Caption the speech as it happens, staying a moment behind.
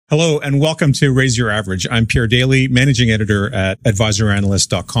Hello and welcome to Raise Your Average. I'm Pierre Daly, managing editor at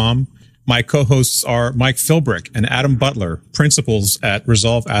advisoranalyst.com. My co-hosts are Mike Philbrick and Adam Butler, principals at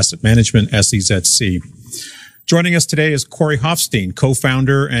Resolve Asset Management, SEZC. Joining us today is Corey Hoffstein,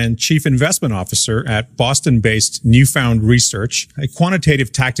 co-founder and chief investment officer at Boston-based Newfound Research, a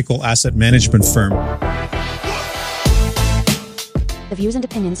quantitative tactical asset management firm. The views and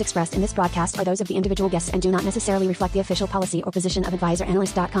opinions expressed in this broadcast are those of the individual guests and do not necessarily reflect the official policy or position of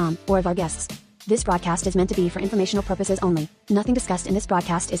advisoranalyst.com or of our guests. This broadcast is meant to be for informational purposes only. Nothing discussed in this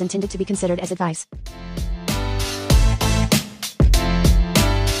broadcast is intended to be considered as advice.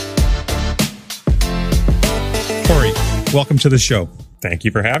 Corey, welcome to the show. Thank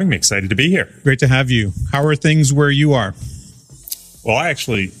you for having me. Excited to be here. Great to have you. How are things where you are? Well, I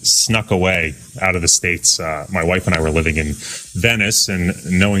actually snuck away out of the States. My wife and I were living in Venice, and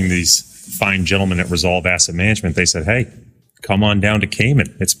knowing these fine gentlemen at Resolve Asset Management, they said, hey, come on down to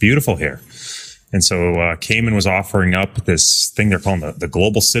Cayman. It's beautiful here. And so Cayman was offering up this thing they're calling the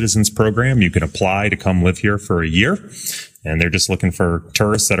Global Citizens Program. You can apply to come live here for a year, and they're just looking for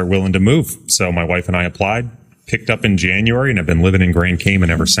tourists that are willing to move. So my wife and I applied, picked up in January, and have been living in Grand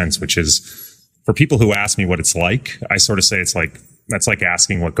Cayman ever since, which is, for people who ask me what it's like, I sort of say that's like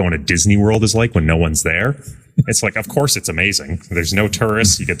asking what going to Disney World is like when no one's there. It's like, of course it's amazing. There's no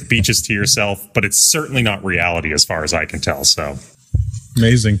tourists. You get the beaches to yourself, but it's certainly not reality as far as I can tell. So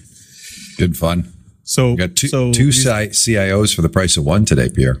amazing. Good fun. So you got two CIOs for the price of one today,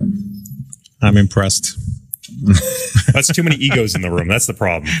 Pierre. I'm impressed. That's too many egos in the room. That's the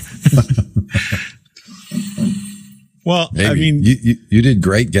problem. Well, Maybe. I mean, you did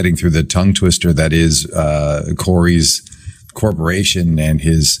great getting through the tongue twister that is Corey's corporation and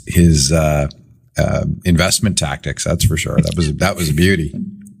his investment tactics. That's for sure. That was a beauty.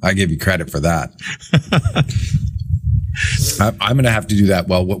 I give you credit for that. I'm going to have to do that.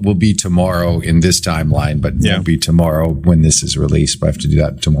 Well, what will be tomorrow in this timeline, but won't be tomorrow when this is released. But I have to do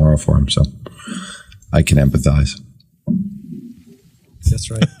that tomorrow for him, so I can empathize.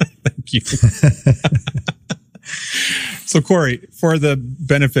 That's right. Thank you. So, Corey, for the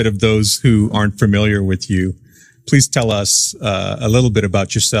benefit of those who aren't familiar with you, please tell us a little bit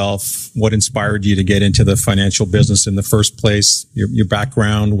about yourself, what inspired you to get into the financial business in the first place, your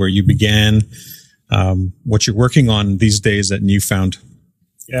background, where you began, what you're working on these days at Newfound.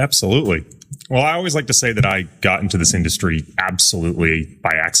 Yeah, absolutely. Well, I always like to say that I got into this industry absolutely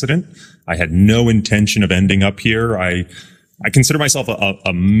by accident. I had no intention of ending up here. I consider myself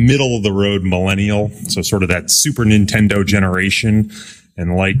a middle-of-the-road millennial, so sort of that Super Nintendo generation.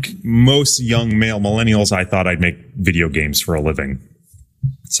 And like most young male millennials, I thought I'd make video games for a living.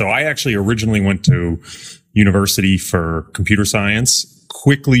 So I actually originally went to university for computer science,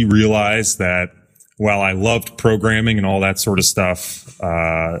 quickly realized that while I loved programming and all that sort of stuff,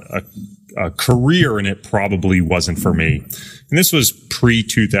 a career in it probably wasn't for me. And this was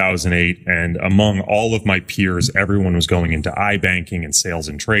pre-2008, and among all of my peers, everyone was going into iBanking and sales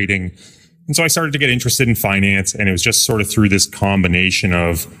and trading. And so I started to get interested in finance, and it was just sort of through this combination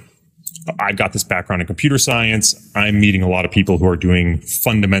of, I've got this background in computer science, I'm meeting a lot of people who are doing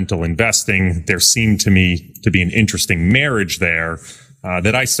fundamental investing. There seemed to me to be an interesting marriage there,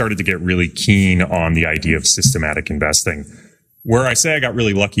 that I started to get really keen on the idea of systematic investing. Where I say I got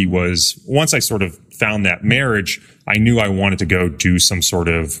really lucky was once I sort of found that marriage, I knew I wanted to go do some sort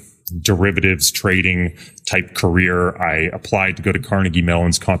of derivatives trading type career. I applied to go to Carnegie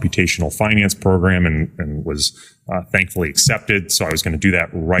Mellon's computational finance program and was thankfully accepted. So I was going to do that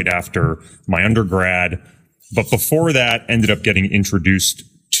right after my undergrad. But before that, ended up getting introduced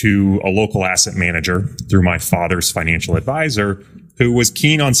to a local asset manager through my father's financial advisor, who was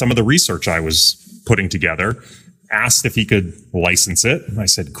keen on some of the research I was putting together. Asked if he could license it. I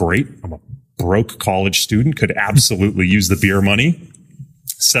said, great. I'm a broke college student, could absolutely use the beer money.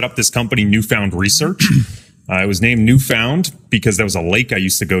 Set up this company, Newfound Research. It was named Newfound because there was a lake I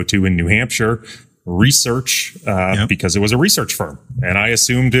used to go to in New Hampshire. Research, because it was a research firm. And I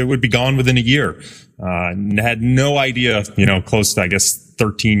assumed it would be gone within a year. Had no idea, close to, I guess,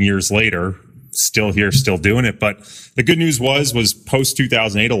 13 years later, still here, still doing it. But the good news was post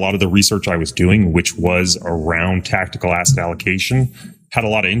 2008, a lot of the research I was doing, which was around tactical asset allocation, had a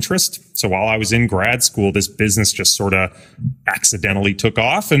lot of interest. So while I was in grad school, this business just sort of accidentally took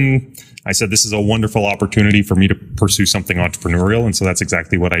off. And I said, this is a wonderful opportunity for me to pursue something entrepreneurial. And so that's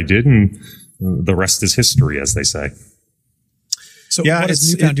exactly what I did. And the rest is history, as they say. So what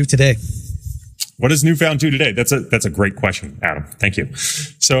does Newfound do today? What does Newfound do today? That's a great question, Adam. Thank you.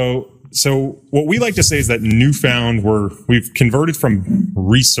 So what we like to say is that Newfound, we've converted from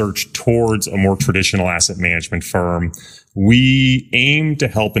research towards a more traditional asset management firm. We aim to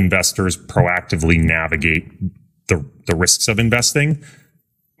help investors proactively navigate the risks of investing.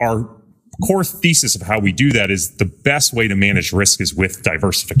 Our core thesis of how we do that is the best way to manage risk is with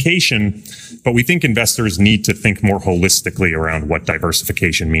diversification, but we think investors need to think more holistically around what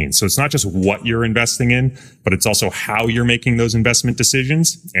diversification means. So it's not just what you're investing in, but it's also how you're making those investment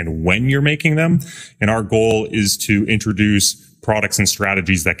decisions and when you're making them. And our goal is to introduce products and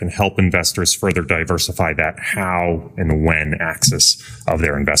strategies that can help investors further diversify that how and when axis of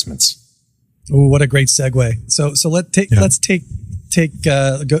their investments. Oh, what a great segue. So let's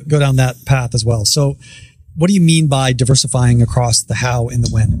go down that path as well. So what do you mean by diversifying across the how and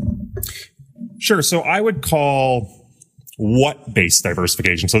the when? Sure. So I would call what-based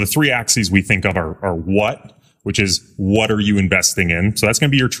diversification. So the three axes we think of are what, which is what are you investing in? So that's going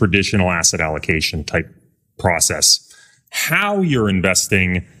to be your traditional asset allocation type process. How you're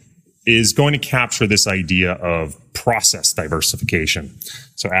investing is going to capture this idea of process diversification.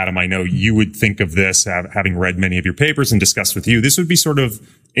 So Adam, I know you would think of this, having read many of your papers and discussed with you, this would be sort of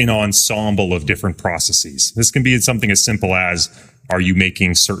an ensemble of different processes. This can be something as simple as, are you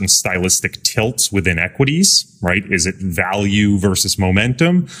making certain stylistic tilts within equities, right? Is it value versus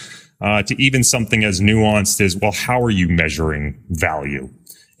momentum? To even something as nuanced as, well, how are you measuring value?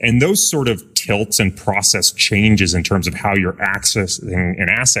 And those sort of tilts and process changes in terms of how you're accessing an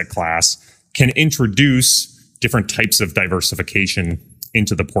asset class can introduce different types of diversification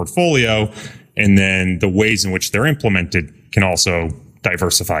into the portfolio. And then the ways in which they're implemented can also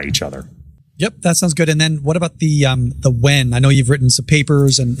diversify each other. Yep, that sounds good. And then what about the when? I know you've written some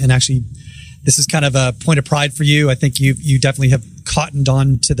papers and actually this is kind of a point of pride for you. I think you definitely have cottoned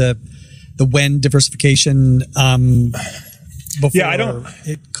on to the when diversification before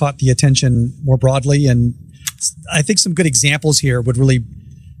it caught the attention more broadly. And I think some good examples here would really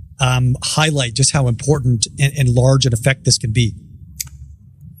highlight just how important and large an effect this can be.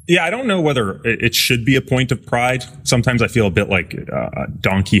 Yeah, I don't know whether it should be a point of pride. Sometimes I feel a bit like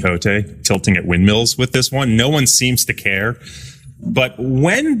Don Quixote tilting at windmills with this one. No one seems to care. But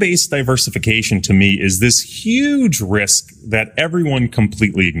when-based diversification to me is this huge risk that everyone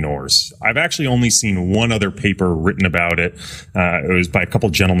completely ignores. I've actually only seen one other paper written about it. It was by a couple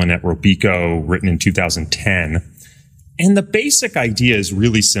gentlemen at Robeco, written in 2010. And the basic idea is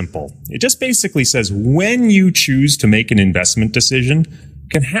really simple. It just basically says when you choose to make an investment decision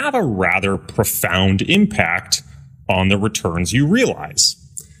can have a rather profound impact on the returns you realize.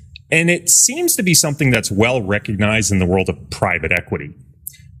 And it seems to be something that's well recognized in the world of private equity,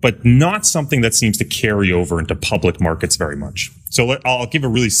 but not something that seems to carry over into public markets very much. So I'll give a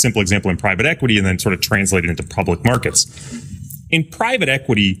really simple example in private equity and then sort of translate it into public markets. In private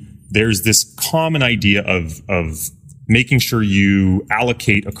equity, there's this common idea of making sure you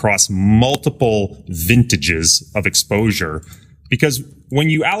allocate across multiple vintages of exposure. Because when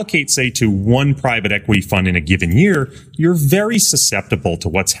you allocate, say, to one private equity fund in a given year, you're very susceptible to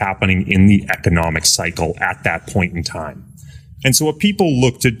what's happening in the economic cycle at that point in time. And so what people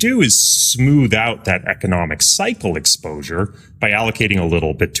look to do is smooth out that economic cycle exposure by allocating a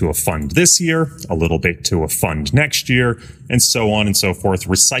little bit to a fund this year, a little bit to a fund next year, and so on and so forth,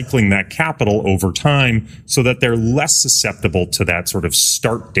 recycling that capital over time so that they're less susceptible to that sort of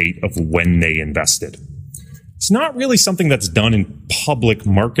start date of when they invested. It's not really something that's done in public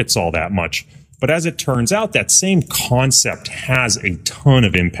markets all that much, but as it turns out, that same concept has a ton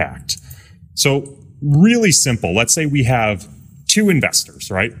of impact. So really simple. Let's say we have two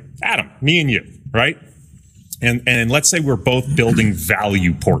investors, right? Adam, me and you, right? And let's say we're both building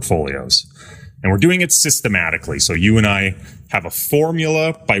value portfolios and we're doing it systematically. So you and I have a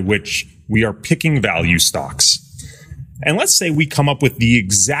formula by which we are picking value stocks. And let's say we come up with the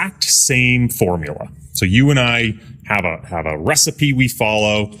exact same formula. So you and I have a recipe we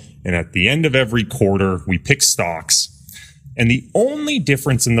follow, and at the end of every quarter, we pick stocks. And the only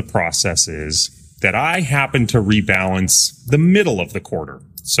difference in the process is that I happen to rebalance the middle of the quarter.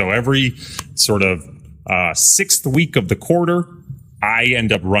 So every sort of sixth week of the quarter, I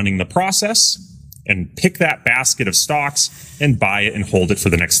end up running the process and pick that basket of stocks and buy it and hold it for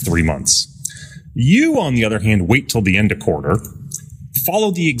the next 3 months. You, on the other hand, wait till the end of quarter,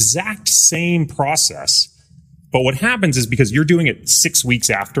 follow the exact same process. But what happens is because you're doing it 6 weeks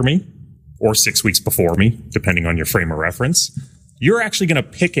after me or 6 weeks before me, depending on your frame of reference, you're actually going to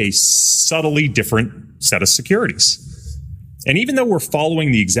pick a subtly different set of securities. And even though we're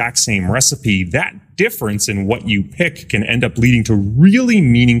following the exact same recipe, that difference in what you pick can end up leading to really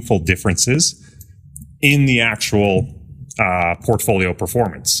meaningful differences in the actual portfolio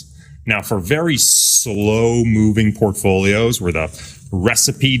performance. Now, for very slow moving portfolios where the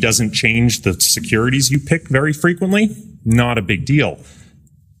recipe doesn't change the securities you pick very frequently, not a big deal.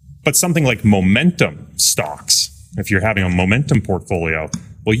 But something like momentum stocks, if you're having a momentum portfolio,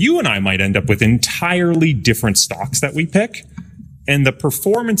 well, you and I might end up with entirely different stocks that we pick. And the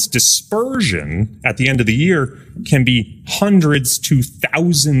performance dispersion at the end of the year can be hundreds to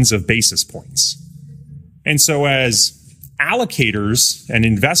thousands of basis points. And so as allocators and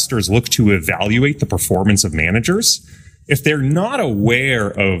investors look to evaluate the performance of managers, if they're not aware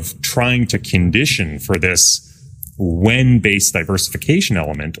of trying to condition for this when-based diversification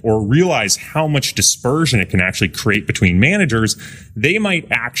element or realize how much dispersion it can actually create between managers, they might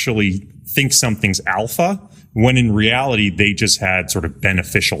actually think something's alpha when in reality they just had sort of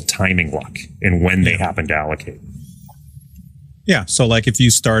beneficial timing luck in when they happen to allocate. Yeah. So like if you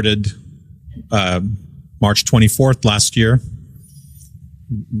started March 24th last year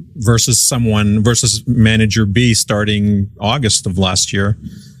versus manager B starting August of last year,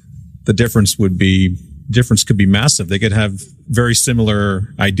 the difference could be massive. They could have very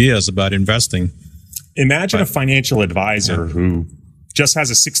similar ideas about investing. Imagine a financial advisor who just has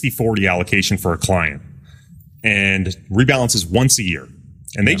a 60-40 allocation for a client and rebalances once a year.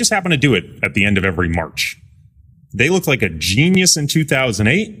 And they just happen to do it at the end of every March. They look like a genius in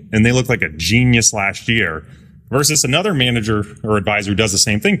 2008 and they look like a genius last year versus another manager or advisor who does the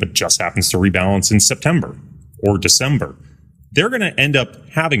same thing, but just happens to rebalance in September or December. They're going to end up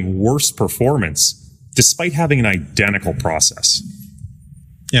having worse performance despite having an identical process.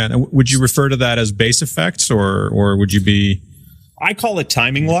 Yeah. Would you refer to that as base effects or would you be? I call it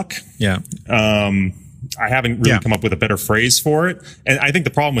timing luck. Yeah. I haven't really come up with a better phrase for it. And I think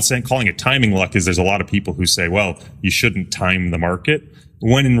the problem with calling it timing luck is there's a lot of people who say, well, you shouldn't time the market.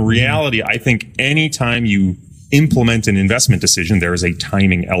 When in reality, I think anytime you implement an investment decision, there is a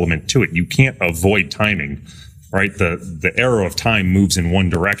timing element to it. You can't avoid timing, right? The arrow of time moves in one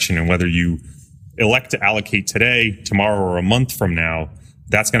direction. And whether you elect to allocate today, tomorrow, or a month from now,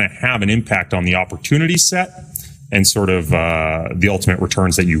 that's going to have an impact on the opportunity set and sort of the ultimate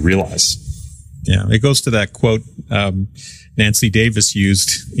returns that you realize. Yeah, it goes to that quote Nancy Davis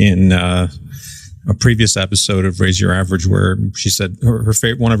used in a previous episode of Raise Your Average, where she said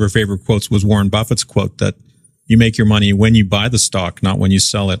one of her favorite quotes was Warren Buffett's quote that you make your money when you buy the stock, not when you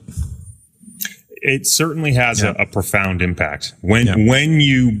sell it. It certainly has a profound impact. When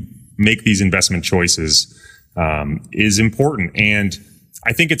you make these investment choices is important. And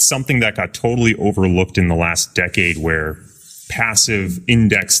I think it's something that got totally overlooked in the last decade where passive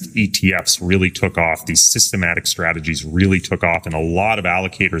indexed ETFs really took off. These systematic strategies really took off. And a lot of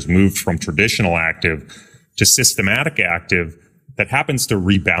allocators moved from traditional active to systematic active that happens to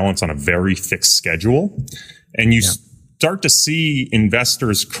rebalance on a very fixed schedule. And you start to see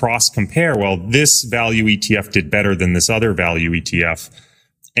investors cross compare. Well, this value ETF did better than this other value ETF.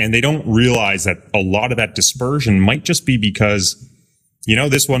 And they don't realize that a lot of that dispersion might just be because,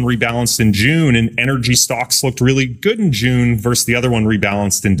 this one rebalanced in June and energy stocks looked really good in June versus the other one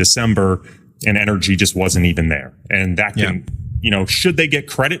rebalanced in December and energy just wasn't even there. And that can, should they get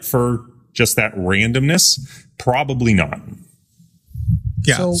credit for just that randomness? Probably not.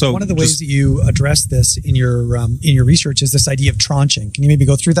 Yeah. So one of the ways that you address this in your research is this idea of tranching. Can you maybe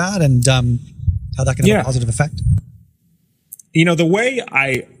go through that and how that can have a positive effect? The way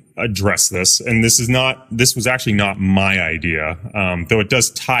I address this, and this was actually not my idea, though it does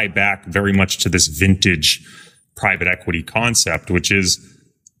tie back very much to this vintage private equity concept, which is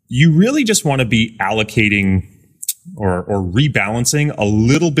you really just want to be allocating or rebalancing a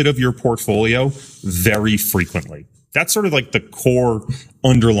little bit of your portfolio very frequently. That's sort of like the core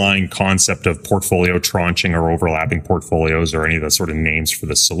underlying concept of portfolio tranching or overlapping portfolios or any of the sort of names for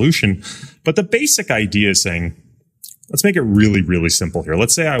the solution. But the basic idea is saying, let's make it really, really simple here.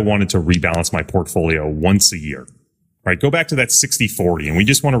 Let's say I wanted to rebalance my portfolio once a year, right? Go back to that 60-40 and we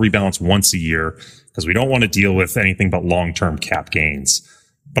just want to rebalance once a year because we don't want to deal with anything but long-term cap gains.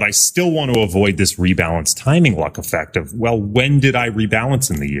 But I still want to avoid this rebalance timing luck effect of, well, when did I rebalance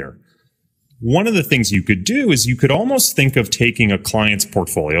in the year? One of the things you could do is you could almost think of taking a client's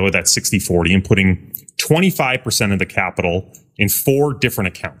portfolio at that 60-40 and putting 25% of the capital in 4 different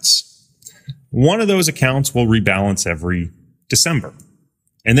accounts. One of those accounts will rebalance every December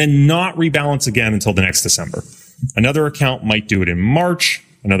and then not rebalance again until the next December. Another account might do it in March,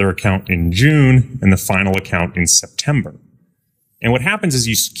 another account in June, and the final account in September. And what happens is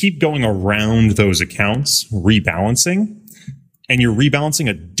you keep going around those accounts, rebalancing, and you're rebalancing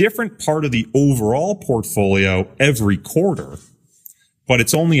a different part of the overall portfolio every quarter, but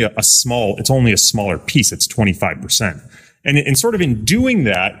it's only a smaller piece. It's 25%. And sort of in doing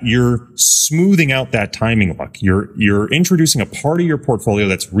that, you're smoothing out that timing luck. You're introducing a part of your portfolio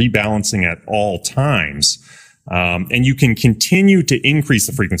that's rebalancing at all times. And you can continue to increase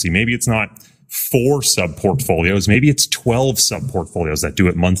the frequency. Maybe it's not 4 sub-portfolios. Maybe it's 12 sub-portfolios that do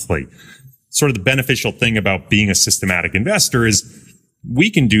it monthly. Sort of the beneficial thing about being a systematic investor is we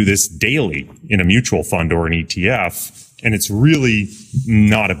can do this daily in a mutual fund or an ETF, and it's really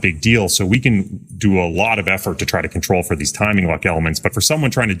not a big deal. So we can do a lot of effort to try to control for these timing luck elements. But for someone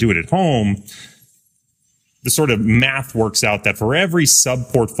trying to do it at home, the sort of math works out that for every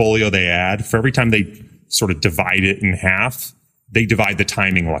sub-portfolio they add, for every time they sort of divide it in half, they divide the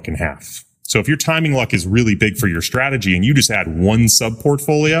timing luck in half. So if your timing luck is really big for your strategy and you just add 1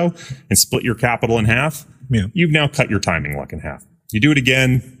 sub-portfolio and split your capital in half, you've now cut your timing luck in half. You do it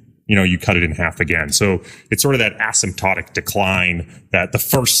again, you cut it in half again. So it's sort of that asymptotic decline that the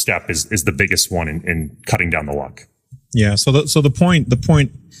first step is the biggest one in cutting down the luck. Yeah. So the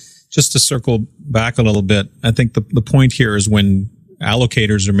point, just to circle back a little bit, I think the point here is when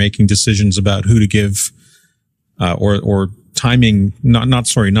allocators are making decisions about who to give, or timing, not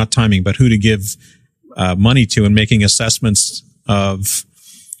timing, but who to give, money to, and making assessments of,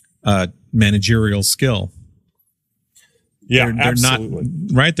 managerial skill. Yeah, they're absolutely.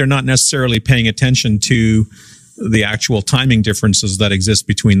 Not, right? They're not necessarily paying attention to the actual timing differences that exist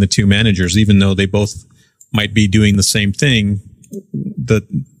between the two managers, even though they both might be doing the same thing. The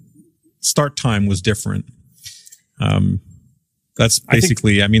start time was different. That's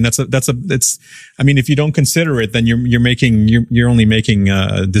basically, if you don't consider it, then you're only making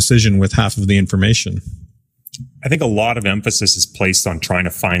a decision with half of the information. I think a lot of emphasis is placed on trying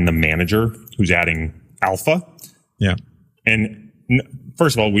to find the manager who's adding alpha. Yeah. And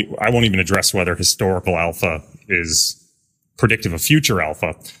first of all, I won't even address whether historical alpha is predictive of future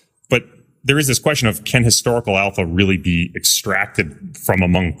alpha, but there is this question of, can historical alpha really be extracted from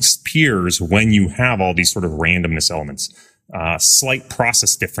amongst peers when you have all these sort of randomness elements, slight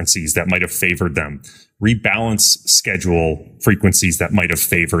process differences that might have favored them, rebalance schedule frequencies that might have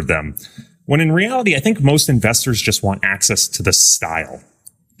favored them. When in reality, I think most investors just want access to the style.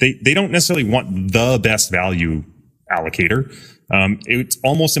 They don't necessarily want the best value allocator. It's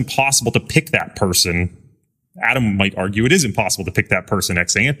almost impossible to pick that person. Adam might argue it is impossible to pick that person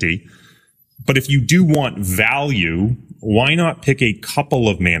ex ante. But if you do want value, why not pick a couple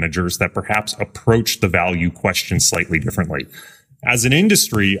of managers that perhaps approach the value question slightly differently? As an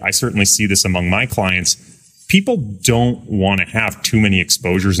industry, I certainly see this among my clients. People don't want to have too many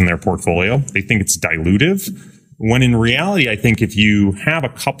exposures in their portfolio. They think it's dilutive. When in reality, I think if you have a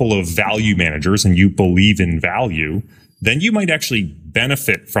couple of value managers and you believe in value, then you might actually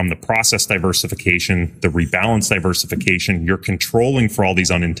benefit from the process diversification, the rebalance diversification. You're controlling for all these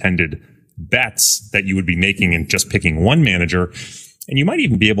unintended bets that you would be making in just picking one manager. And you might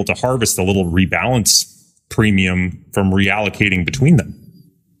even be able to harvest a little rebalance premium from reallocating between them.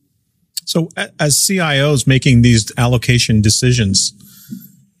 So as CIOs making these allocation decisions,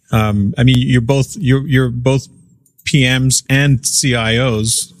 you're both PMs and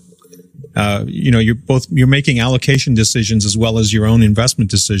CIOs. You're making allocation decisions as well as your own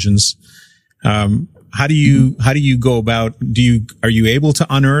investment decisions. How do you go about? Are you able to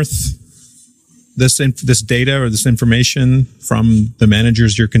unearth this data or this information from the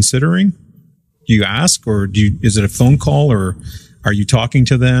managers you're considering? Do you ask, or is it a phone call, or are you talking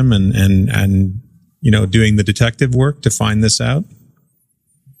to them and doing the detective work to find this out?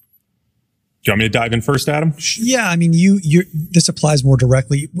 Do you want me to dive in first, Adam? Yeah, this applies more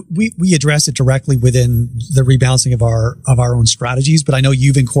directly. We address it directly within the rebalancing of our own strategies, but I know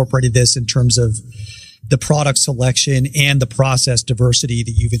you've incorporated this in terms of the product selection and the process diversity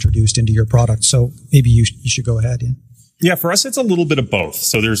that you've introduced into your product. So maybe you should go ahead. Yeah. Yeah, for us, it's a little bit of both.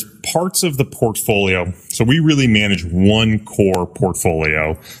 So there's parts of the portfolio. So we really manage one core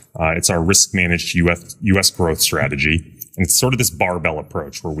portfolio. It's our risk managed US growth strategy. And it's sort of this barbell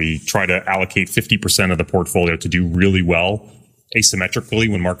approach where we try to allocate 50% of the portfolio to do really well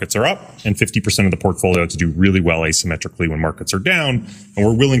asymmetrically when markets are up, and 50% of the portfolio to do really well asymmetrically when markets are down. And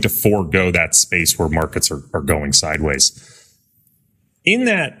we're willing to forego that space where markets are going sideways. In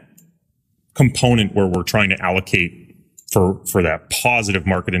that component where we're trying to allocate for that positive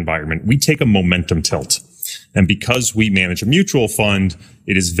market environment, we take a momentum tilt. And because we manage a mutual fund,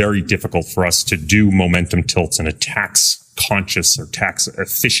 it is very difficult for us to do momentum tilts in a tax conscious or tax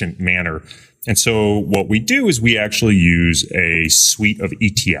efficient manner. And so what we do is we actually use a suite of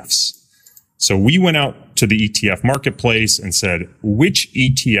ETFs. So we went out to the ETF marketplace and said, which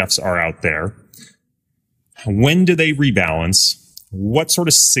ETFs are out there? When do they rebalance? What sort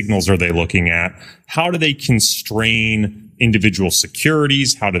of signals are they looking at? How do they constrain individual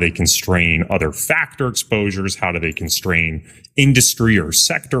securities? How do they constrain other factor exposures? How do they constrain industry or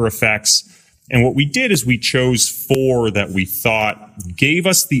sector effects? And what we did is we chose 4 that we thought gave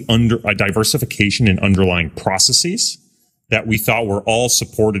us the diversification in underlying processes that we thought were all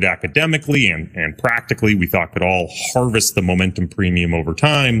supported academically and practically. We thought could all harvest the momentum premium over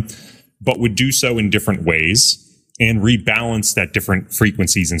time, but would do so in different ways and rebalance at different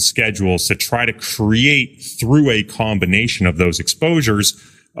frequencies and schedules to try to create, through a combination of those exposures,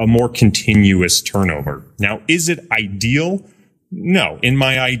 a more continuous turnover. Now, is it ideal? No. In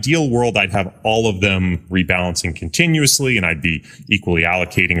my ideal world, I'd have all of them rebalancing continuously, and I'd be equally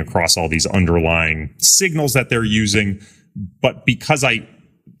allocating across all these underlying signals that they're using. But because I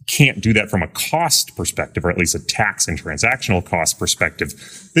can't do that from a cost perspective, or at least a tax and transactional cost perspective,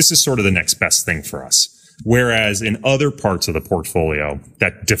 this is sort of the next best thing for us. Whereas in other parts of the portfolio,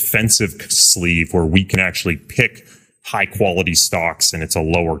 that defensive sleeve where we can actually pick high quality stocks and it's a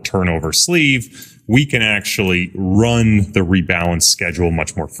lower turnover sleeve, we can actually run the rebalance schedule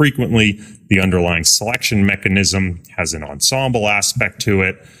much more frequently. The underlying selection mechanism has an ensemble aspect to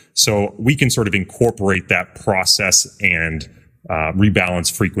it. So we can sort of incorporate that process and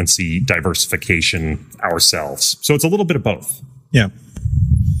rebalance frequency diversification ourselves. So it's a little bit of both. Yeah.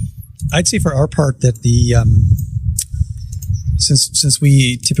 I'd say for our part that the since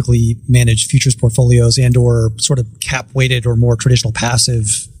we typically manage futures portfolios and or sort of cap weighted or more traditional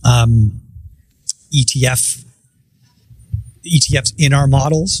passive ETFs in our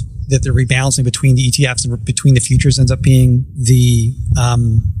models, that the rebalancing between the ETFs and between the futures ends up being the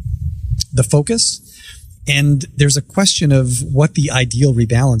focus. And there's a question of what the ideal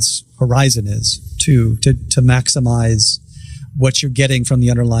rebalance horizon is to maximize what you're getting from the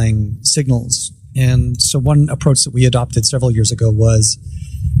underlying signals. And so one approach that we adopted several years ago was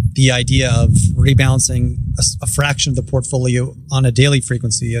the idea of rebalancing a fraction of the portfolio on a daily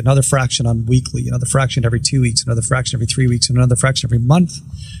frequency, another fraction on weekly, another fraction every 2 weeks, another fraction every 3 weeks, and another fraction every month,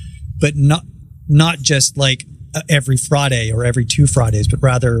 but not just like every Friday or every 2 Fridays, but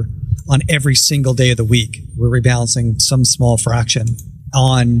rather on every single day of the week. We're rebalancing some small fraction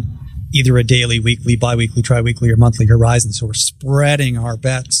on either a daily, weekly, biweekly, tri-weekly, or monthly horizon. So we're spreading our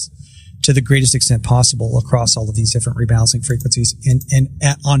bets to the greatest extent possible across all of these different rebalancing frequencies and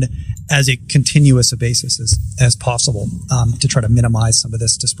on as a continuous a basis as possible to try to minimize some of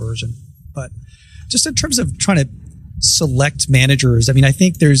this dispersion. But just in terms of trying to select managers, I mean, I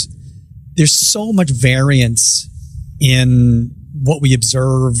think there's so much variance in what we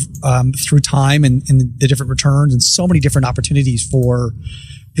observe through time and the different returns, and so many different opportunities for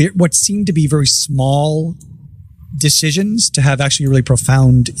what seem to be very small decisions to have actually really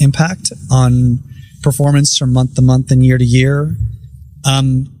profound impact on performance from month to month and year to year.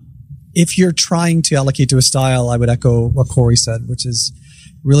 If you're trying to allocate to a style, I would echo what Corey said, which is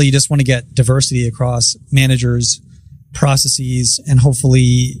really you just want to get diversity across managers, processes, and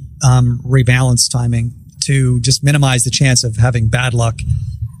hopefully rebalance timing to just minimize the chance of having bad luck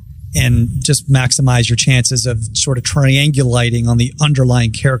and just maximize your chances of sort of triangulating on the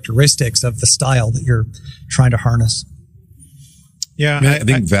underlying characteristics of the style that you're trying to harness. Yeah. I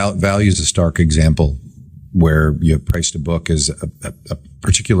think value is a stark example where you have price to book as a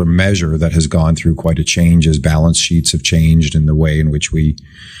particular measure that has gone through quite a change as balance sheets have changed and the way in which we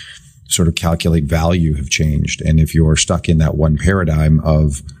sort of calculate value have changed. And if you're stuck in that one paradigm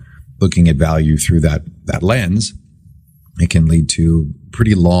of looking at value through that lens, it can lead to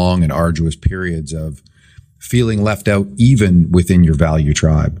pretty long and arduous periods of feeling left out even within your value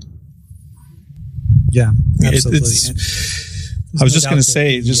tribe. Yeah, absolutely. I was just going to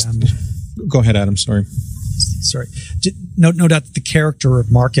say, go ahead, Adam. Sorry. No doubt that the character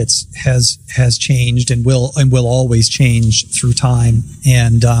of markets has changed and will always change through time.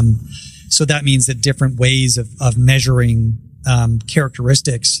 And so that means that different ways of measuring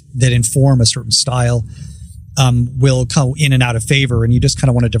characteristics that inform a certain style will come in and out of favor, and you just kind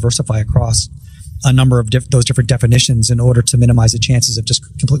of want to diversify across a number of those different definitions in order to minimize the chances of just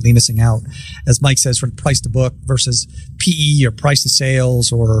completely missing out. As Mike says, from price to book versus PE or price to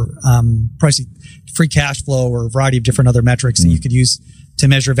sales or price to free cash flow or a variety of different other metrics that you could use to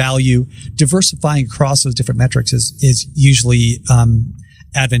measure value. Diversifying across those different metrics is usually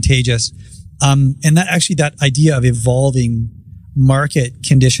advantageous. And that idea of evolving market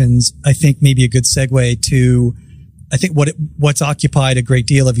conditions, I think, may be a good segue to, I think, what's occupied a great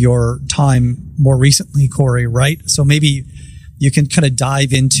deal of your time more recently, Corey, right? So maybe you can kind of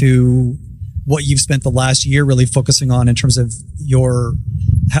dive into what you've spent the last year really focusing on in terms of your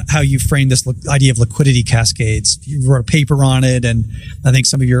how you frame this idea of liquidity cascades. You wrote a paper on it, and I think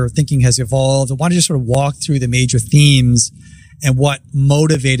some of your thinking has evolved. Why don't you sort of walk through the major themes and what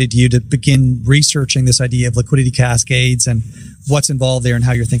motivated you to begin researching this idea of liquidity cascades and what's involved there and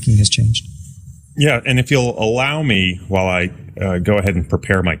how your thinking has changed? Yeah, and if you'll allow me, while I go ahead and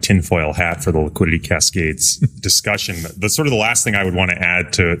prepare my tinfoil hat for the liquidity cascades discussion, the last thing I would want to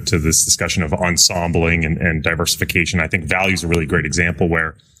add to this discussion of ensembling and diversification, I think value is a really great example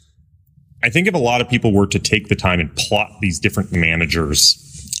where I think if a lot of people were to take the time and plot these different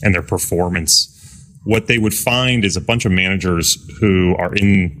managers and their performance, what they would find is a bunch of managers who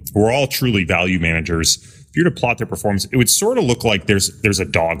are all truly value managers. If you were to plot their performance, it would sort of look like there's a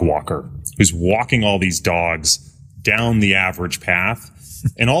dog walker who's walking all these dogs down the average path.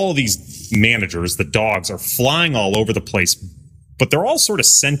 And all of these managers, the dogs, are flying all over the place, but they're all sort of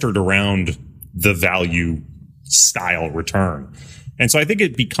centered around the value style return. And so I think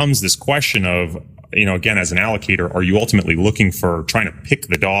it becomes this question of, again, as an allocator, are you ultimately looking for trying to pick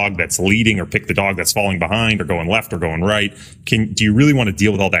the dog that's leading or pick the dog that's falling behind or going left or going right? Do you really want to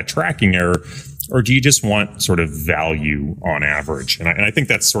deal with all that tracking error? Or do you just want sort of value on average? And I think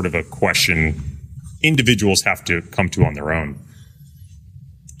that's sort of a question individuals have to come to on their own.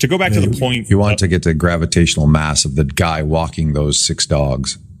 To go back to the point, you want to get the gravitational mass of the guy walking those 6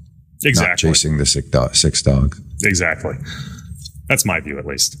 dogs, exactly, not chasing the 6 dogs. Exactly. That's my view, at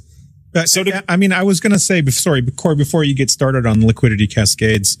least. I was going to say, sorry, Corey, before you get started on liquidity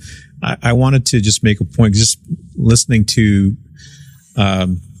cascades, I wanted to just make a point. Just listening to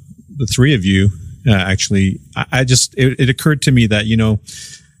the three of you, actually, it occurred to me that,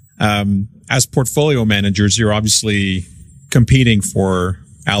 as portfolio managers, you're obviously competing for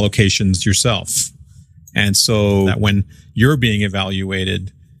allocations yourself. And so that when you're being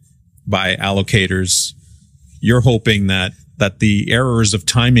evaluated by allocators, you're hoping that the errors of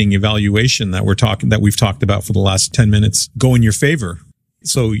timing evaluation that we've talked about for the last 10 minutes go in your favor.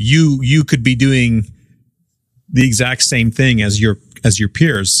 So you could be doing the exact same thing as your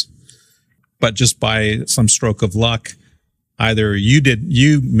peers, but just by some stroke of luck, either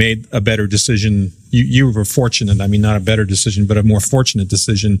you made a better decision. You were fortunate. I mean, not a better decision, but a more fortunate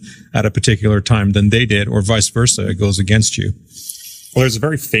decision at a particular time than they did, or vice versa. It goes against you. Well, there's a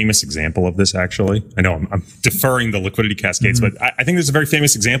very famous example of this, actually. I know I'm deferring the liquidity cascades, but I think there's a very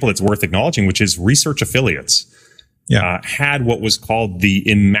famous example that's worth acknowledging, which is research affiliates had what was called the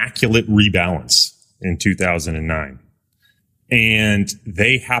immaculate rebalance in 2009. And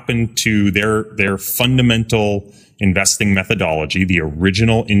they happened to their fundamental investing methodology, the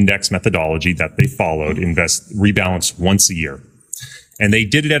original index methodology that they followed, rebalance once a year. And they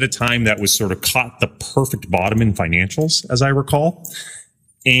did it at a time that was sort of caught the perfect bottom in financials, as I recall.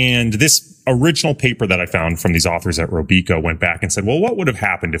 And this original paper that I found from these authors at Robeco went back and said, well, what would have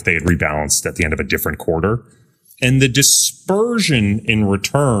happened if they had rebalanced at the end of a different quarter? And the dispersion in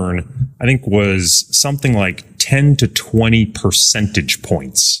return, I think, was something like 10 to 20 percentage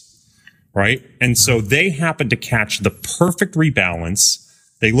points, right? And so they happened to catch the perfect rebalance.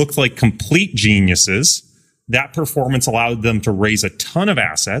 They looked like complete geniuses. That performance allowed them to raise a ton of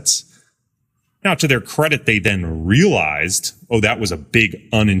assets. Now, to their credit, they then realized, that was a big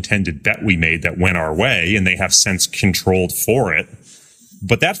unintended bet we made that went our way, and they have since controlled for it.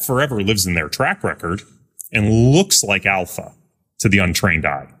 But that forever lives in their track record and looks like alpha to the untrained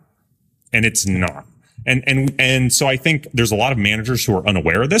eye. And it's not. And so I think there's a lot of managers who are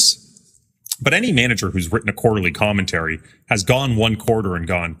unaware of this. But any manager who's written a quarterly commentary has gone one quarter and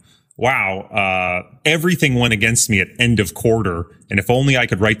gone, wow, everything went against me at end of quarter. And if only I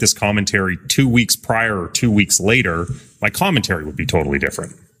could write this commentary 2 weeks prior or 2 weeks later, my commentary would be totally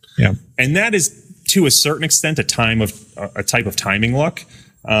different. Yeah. And that is, to a certain extent, a type of timing luck.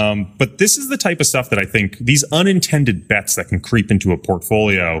 But this is the type of stuff that I think these unintended bets that can creep into a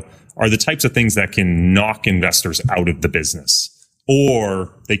portfolio are the types of things that can knock investors out of the business.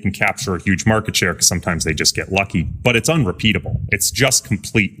 Or they can capture a huge market share because sometimes they just get lucky, but it's unrepeatable. It's just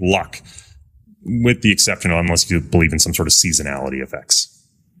complete luck, with the exception of unless you believe in some sort of seasonality effects.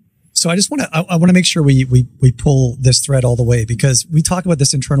 So I just want to make sure we pull this thread all the way, because we talk about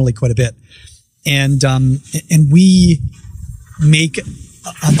this internally quite a bit, and we make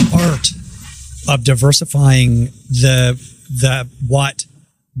an art of diversifying the what,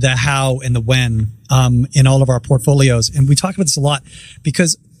 the how, and the when in all of our portfolios. And we talk about this a lot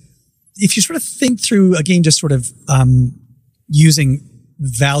because if you sort of think through, again, just sort of using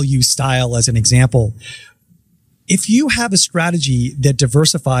value style as an example, if you have a strategy that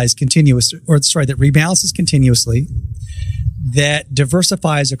diversifies that rebalances continuously, that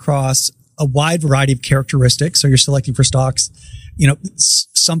diversifies across a wide variety of characteristics, so you're selecting for stocks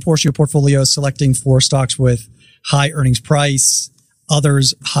some portion of your portfolio is selecting for stocks with high earnings price,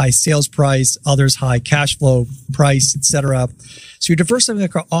 others high sales price, others high cash flow price, etc. So you're diversifying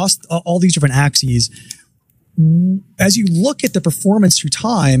across all these different axes. As you look at the performance through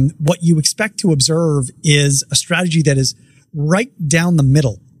time, what you expect to observe is a strategy that is right down the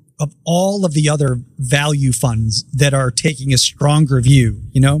middle of all of the other value funds that are taking a stronger view,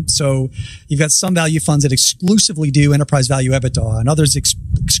 So you've got some value funds that exclusively do enterprise value EBITDA, and others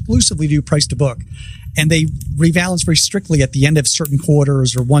exclusively do price to book. And they rebalance very strictly at the end of certain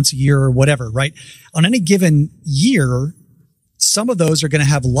quarters or once a year or whatever, right? On any given year, some of those are going to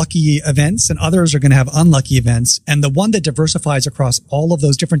have lucky events and others are going to have unlucky events. And the one that diversifies across all of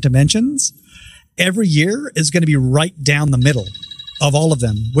those different dimensions every year is going to be right down the middle of all of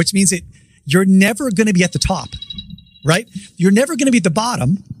them, which means that you're never going to be at the top, right? You're never going to be at the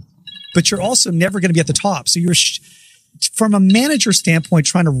bottom, but you're also never going to be at the top. So you're, from a manager standpoint,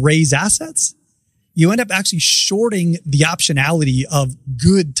 trying to raise assets, you end up actually shorting the optionality of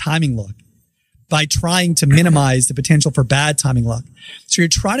good timing luck by trying to minimize the potential for bad timing luck. So you're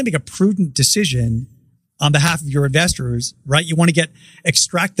trying to make a prudent decision on behalf of your investors, right? You want to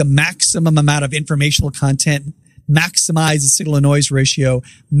extract the maximum amount of informational content, maximize the signal to noise ratio,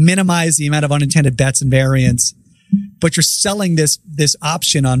 minimize the amount of unintended bets and variance, but you're selling this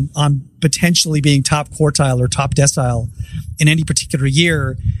option on potentially being top quartile or top decile in any particular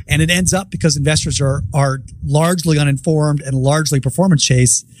year. And it ends up, because investors are largely uninformed and largely performance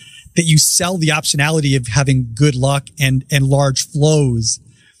chase, that you sell the optionality of having good luck and large flows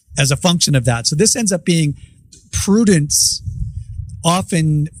as a function of that. So this ends up being prudence,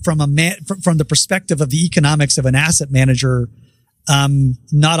 often from the perspective of the economics of an asset manager,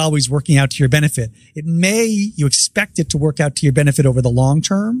 not always working out to your benefit. You expect it to work out to your benefit over the long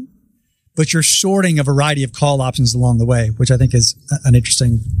term, but you're shorting a variety of call options along the way, which I think is an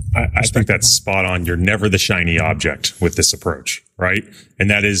interesting. I think that's spot on. You're never the shiny object with this approach, right? And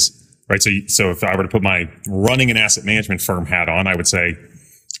that is right. So if I were to put my running an asset management firm hat on, I would say,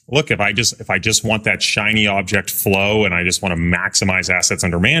 look, if I just want that shiny object flow and I just want to maximize assets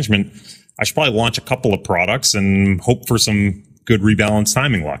under management, I should probably launch a couple of products and hope for some good rebalance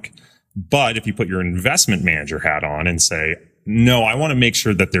timing luck. But if you put your investment manager hat on and say, no, I want to make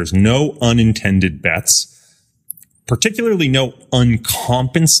sure that there's no unintended bets, particularly no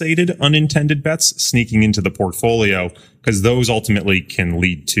uncompensated unintended bets sneaking into the portfolio, because those ultimately can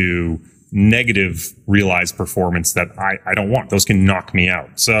lead to negative realized performance that I don't want. Those can knock me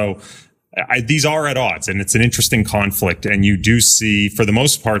out. So these are at odds, and it's an interesting conflict. And you do see, for the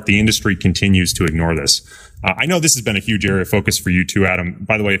most part, the industry continues to ignore this. I know this has been a huge area of focus for you too, Adam.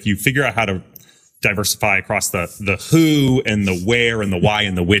 By the way, if you figure out how to diversify across the who and the where and the why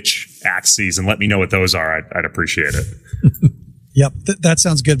and the which axes, and let me know what those are, I'd appreciate it. Yep, that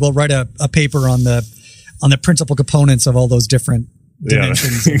sounds good. We'll write a paper on the principal components of all those different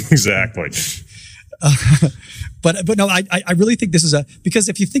dimensions. Yeah, exactly. But no, I really think this is because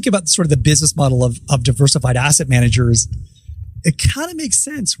if you think about sort of the business model of diversified asset managers, it kind of makes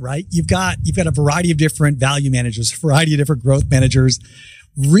sense, right? You've got a variety of different value managers, a variety of different growth managers.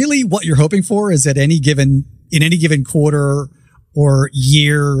 Really what you're hoping for is that in any given quarter or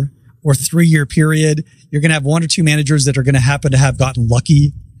year or 3-year period, you're going to have one or two managers that are going to happen to have gotten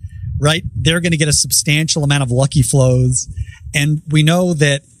lucky, right? They're going to get a substantial amount of lucky flows. And we know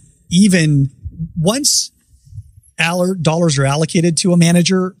that even once dollars are allocated to a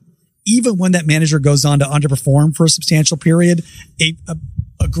manager, even when that manager goes on to underperform for a substantial period,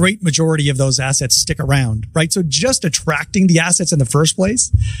 a great majority of those assets stick around, right? So just attracting the assets in the first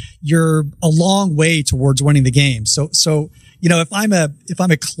place, you're a long way towards winning the game. So, if I'm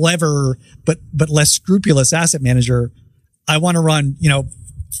a clever, but less scrupulous asset manager, I want to run,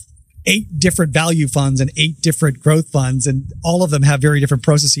 8 different value funds and 8 different growth funds, and all of them have very different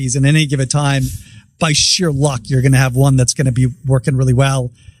processes. And at any given time, by sheer luck, you're going to have one that's going to be working really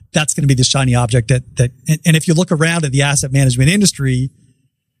well. That's going to be the shiny object and if you look around at the asset management industry,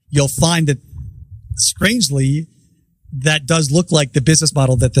 you'll find that strangely, that does look like the business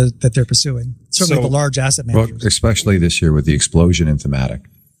model that they're pursuing. Certainly the large asset managers. Well, especially this year with the explosion in thematic,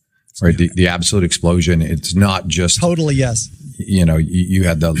 right? The absolute explosion. It's not just totally, yes. You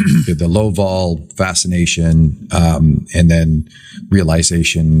had the low vol fascination, and then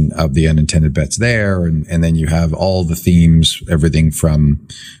realization of the unintended bets there. And then you have all the themes, everything from,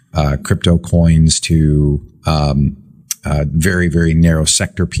 crypto coins to, very, very narrow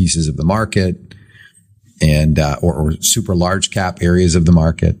sector pieces of the market and, or super large cap areas of the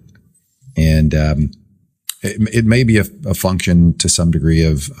market. And, it may be a function to some degree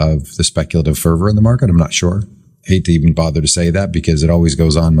of the speculative fervor in the market. I'm not sure. hate to even bother to say that because it always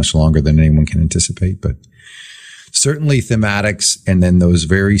goes on much longer than anyone can anticipate. But certainly thematics and then those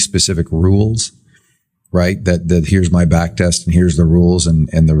very specific rules, right? That here's my back test and here's the rules, and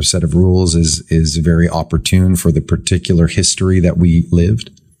the set of rules is very opportune for the particular history that we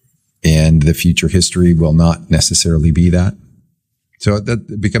lived. And the future history will not necessarily be that. So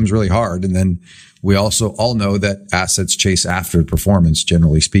that becomes really hard. And then we also all know that assets chase after performance,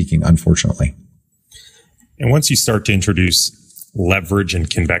 generally speaking, unfortunately. And once you start to introduce leverage and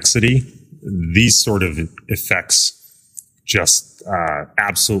convexity, these sort of effects just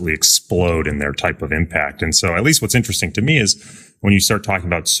absolutely explode in their type of impact. And so at least what's interesting to me is when you start talking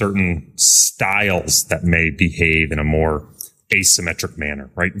about certain styles that may behave in a more asymmetric manner,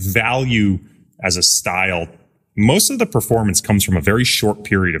 right? Value as a style, most of the performance comes from a very short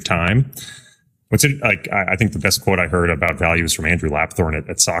period of time. I think the best quote I heard about value is from Andrew Lapthorne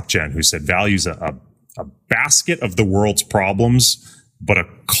at SocGen, who said value's a basket of the world's problems, but a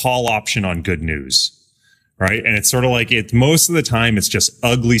call option on good news, right? And it's sort of like most of the time it's just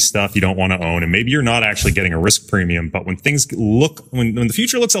ugly stuff you don't want to own. And maybe you're not actually getting a risk premium, but when when the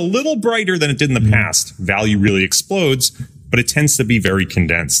future looks a little brighter than it did in the past, value really explodes, but it tends to be very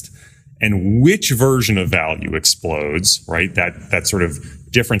condensed. And which version of value explodes, right? That sort of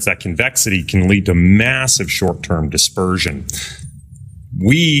difference, that convexity can lead to massive short-term dispersion.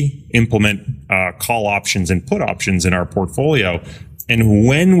 We implement call options and put options in our portfolio. And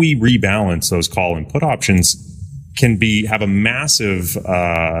when we rebalance those call and put options can have a massive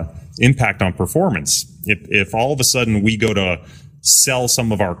impact on performance. If all of a sudden we go to sell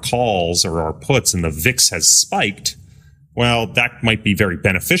some of our calls or our puts and the VIX has spiked, well, that might be very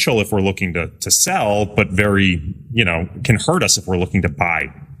beneficial if we're looking to sell, but can hurt us if we're looking to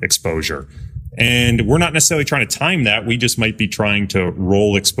buy exposure. And we're not necessarily trying to time that. We just might be trying to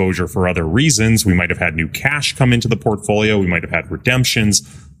roll exposure for other reasons. We might have had new cash come into the portfolio. We might have had redemptions.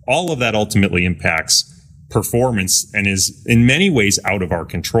 All of that ultimately impacts performance and is in many ways out of our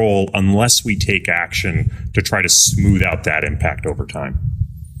control unless we take action to try to smooth out that impact over time.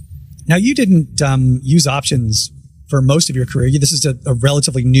 Now, you didn't use options for most of your career. This is a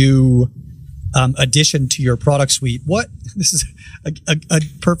relatively new addition to your product suite. This is a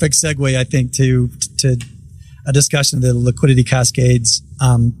perfect segue, I think, to a discussion of the liquidity cascades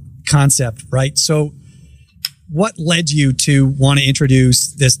concept, right? So what led you to want to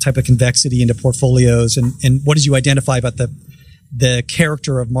introduce this type of convexity into portfolios, and what did you identify about the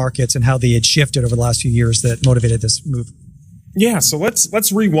character of markets and how they had shifted over the last few years that motivated this move? Yeah, so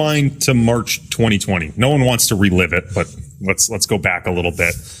let's rewind to March 2020. No one wants to relive it, but let's go back a little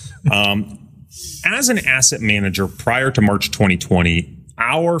bit. As an asset manager prior to March 2020,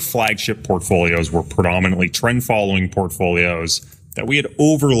 our flagship portfolios were predominantly trend following portfolios that we had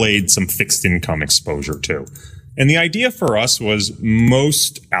overlaid some fixed income exposure to. And the idea for us was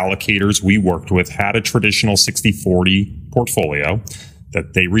most allocators we worked with had a traditional 60-40 portfolio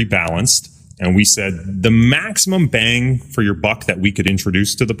that they rebalanced. And we said the maximum bang for your buck that we could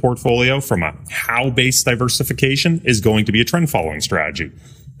introduce to the portfolio from a how-based diversification is going to be a trend-following strategy.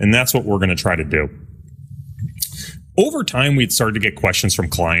 And that's what we're going to try to do. Over time, we'd started to get questions from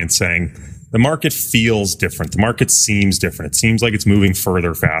clients saying, the market feels different. The market seems different. It seems like it's moving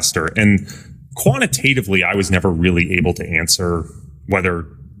further, faster. And quantitatively, I was never really able to answer whether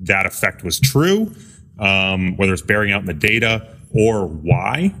that effect was true, whether it's bearing out in the data, or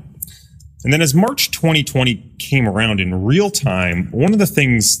why. And then as March 2020 came around in real time, one of the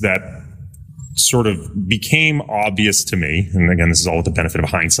things that sort of became obvious to me, and again, this is all with the benefit of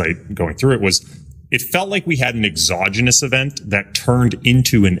hindsight going through it, was it felt like we had an exogenous event that turned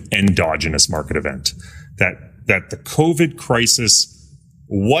into an endogenous market event. That the COVID crisis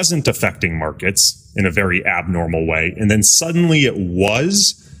wasn't affecting markets in a very abnormal way. And then suddenly it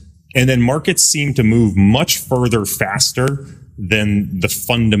was. And then markets seemed to move much further faster than the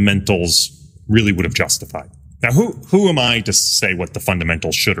fundamentals really would have justified. Now, who am I to say what the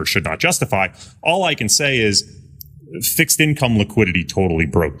fundamentals should or should not justify? All I can say is fixed income liquidity totally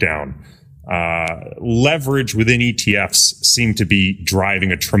broke down. Leverage within ETFs seemed to be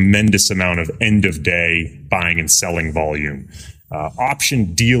driving a tremendous amount of end of day buying and selling volume.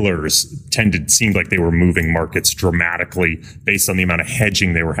 Option dealers seemed like they were moving markets dramatically based on the amount of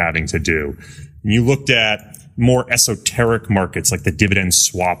hedging they were having to do. And you looked at more esoteric markets like the dividend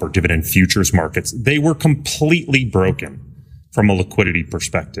swap or dividend futures markets. They were completely broken from a liquidity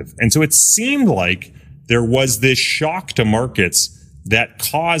perspective. And so it seemed like there was this shock to markets that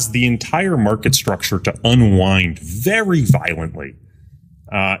caused the entire market structure to unwind very violently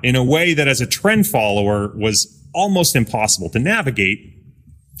in a way that as a trend follower was almost impossible to navigate.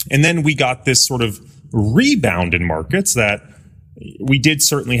 And then we got this sort of rebound in markets, that we did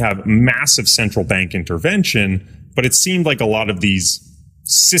certainly have massive central bank intervention, but it seemed like a lot of these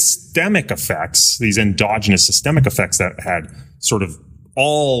systemic effects, these endogenous systemic effects that had sort of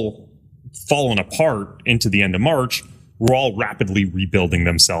all fallen apart into the end of March, were all rapidly rebuilding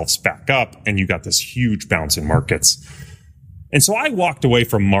themselves back up, and you got this huge bounce in markets. And so I walked away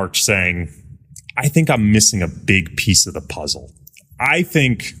from March saying, I think I'm missing a big piece of the puzzle. I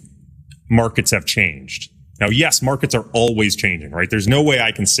think markets have changed. Now, yes, markets are always changing, right? There's no way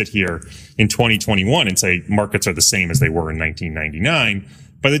I can sit here in 2021 and say markets are the same as they were in 1999,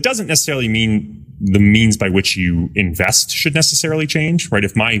 but it doesn't necessarily mean the means by which you invest should necessarily change, right?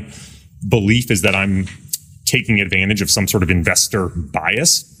 If my belief is that I'm taking advantage of some sort of investor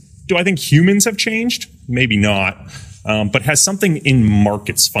bias, do I think humans have changed? Maybe not. But has something in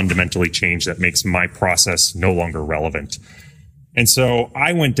markets fundamentally changed that makes my process no longer relevant? And so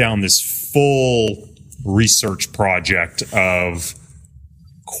I went down this full research project of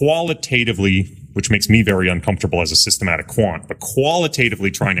qualitatively, which makes me very uncomfortable as a systematic quant, but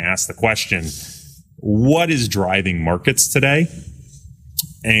qualitatively trying to ask the question, what is driving markets today?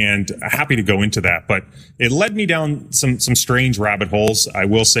 And happy to go into that, but it led me down some strange rabbit holes. I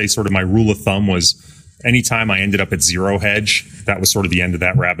will say sort of my rule of thumb was anytime I ended up at zero hedge, that was sort of the end of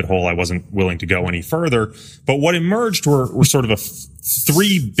that rabbit hole. I wasn't willing to go any further. But what emerged were sort of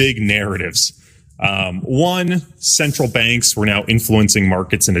three big narratives. One, central banks were now influencing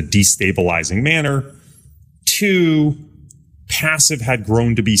markets in a destabilizing manner. Two, passive had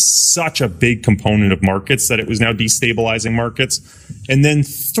grown to be such a big component of markets that it was now destabilizing markets. And then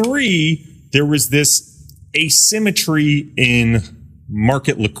three, there was this asymmetry in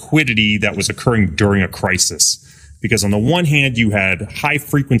market liquidity that was occurring during a crisis. Because on the one hand, you had high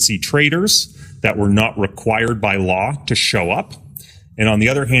frequency traders that were not required by law to show up. And on the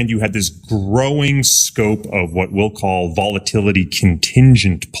other hand, you had this growing scope of what we'll call volatility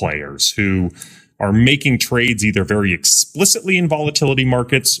contingent players who are making trades either very explicitly in volatility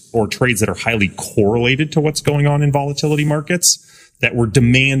markets or trades that are highly correlated to what's going on in volatility markets that were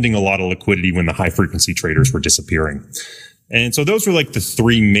demanding a lot of liquidity when the high frequency traders were disappearing. And so those were like the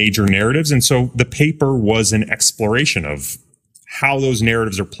three major narratives. And so the paper was an exploration of how those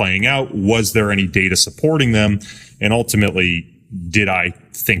narratives are playing out. Was there any data supporting them? And ultimately, did I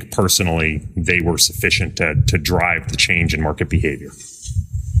think personally they were sufficient to drive the change in market behavior?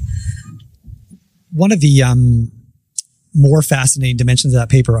 One of the more fascinating dimensions of that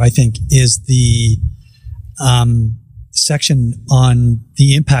paper, I think, is the section on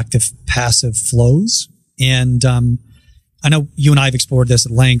the impact of passive flows. And I know you and I have explored this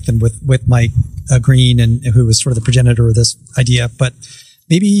at length, and with Mike Green, and who was sort of the progenitor of this idea. But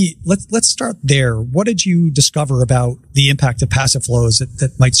maybe let's start there. What did you discover about the impact of passive flows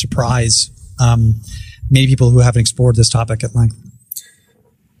that might surprise many people who haven't explored this topic at length?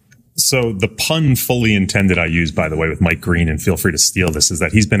 So the pun fully intended I use, by the way, with Mike Green, and feel free to steal this, is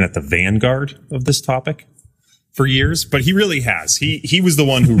that he's been at the vanguard of this topic for years, but he really has. He was the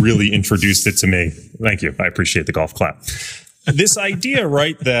one who really introduced it to me. Thank you. I appreciate the golf clap. This idea,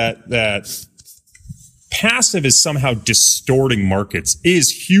 right, that passive is somehow distorting markets is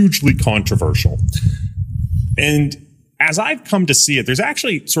hugely controversial. And as I've come to see it, there's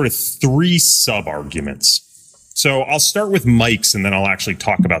actually sort of three sub-arguments. So I'll start with Mike's, and then I'll actually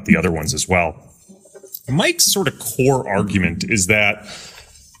talk about the other ones as well. Mike's sort of core argument is that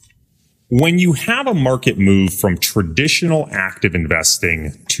when you have a market move from traditional active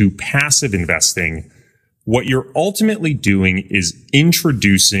investing to passive investing, what you're ultimately doing is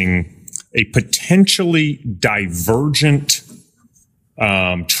introducing a potentially divergent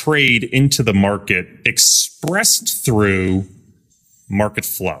trade into the market expressed through market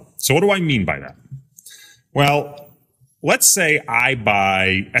flow. So what do I mean by that? Well, let's say I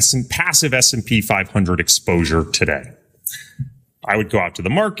buy passive S&P 500 exposure today. I would go out to the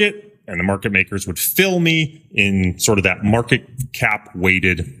market, and the market makers would fill me in sort of that market cap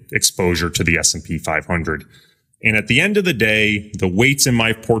weighted exposure to the S&P 500. And at the end of the day, the weights in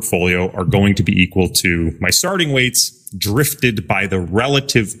my portfolio are going to be equal to my starting weights drifted by the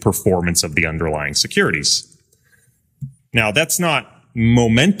relative performance of the underlying securities. Now, that's not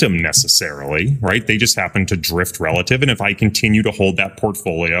momentum necessarily, right? They just happen to drift relative. And if I continue to hold that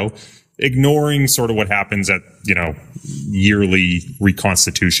portfolio, ignoring sort of what happens at, yearly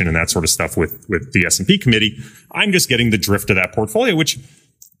reconstitution and that sort of stuff with the S&P committee, I'm just getting the drift of that portfolio, which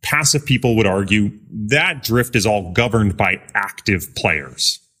passive people would argue that drift is all governed by active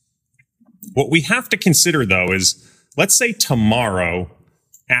players. What we have to consider, though, is let's say tomorrow,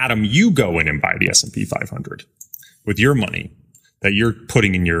 Adam, you go in and buy the S&P 500 with your money that you're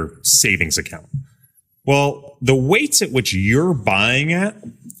putting in your savings account. Well, the weights at which you're buying at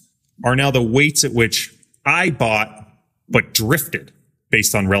are now the weights at which I bought but drifted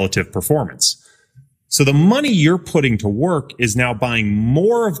based on relative performance. So the money you're putting to work is now buying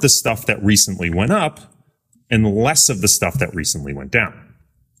more of the stuff that recently went up and less of the stuff that recently went down.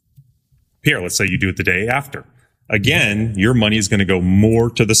 Here, let's say you do it the day after. Again, your money is going to go more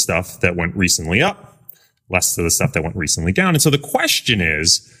to the stuff that went recently up, less to the stuff that went recently down. And so the question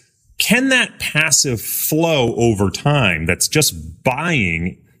is, can that passive flow over time that's just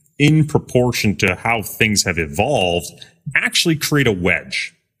buying in proportion to how things have evolved actually create a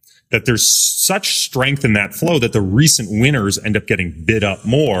wedge? That there's such strength in that flow that the recent winners end up getting bid up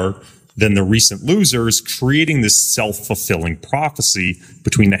more than the recent losers, creating this self-fulfilling prophecy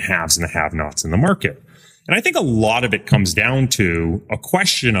between the haves and the have-nots in the market. And I think a lot of it comes down to a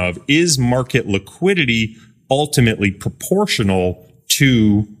question of, is market liquidity ultimately proportional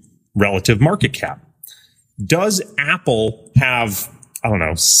to relative market cap? Does Apple have,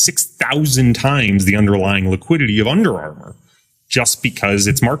 6,000 times the underlying liquidity of Under Armour just because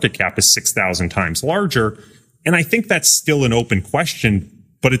its market cap is 6,000 times larger? And I think that's still an open question,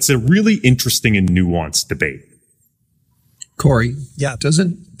 but it's a really interesting and nuanced debate. Corey, Yeah.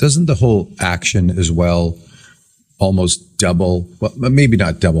 doesn't the whole action as well almost double, well, maybe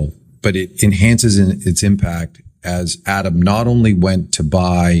not double, but it enhances in its impact as Adam not only went to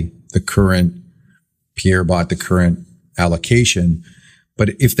buy the current, Pierre bought the current allocation, but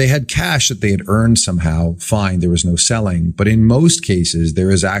if they had cash that they had earned somehow, fine, there was no selling. But in most cases,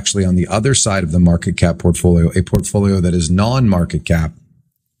 there is actually on the other side of the market cap portfolio, a portfolio that is non-market cap,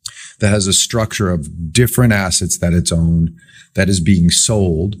 that has a structure of different assets that it's owned, that is being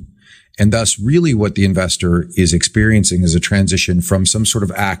sold. And thus really what the investor is experiencing is a transition from some sort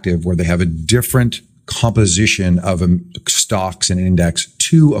of active where they have a different composition of stocks and index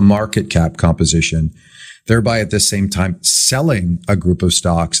to a market cap composition, thereby at the same time selling a group of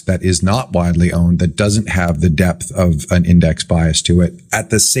stocks that is not widely owned, that doesn't have the depth of an index bias to it, at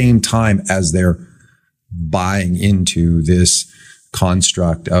the same time as they're buying into this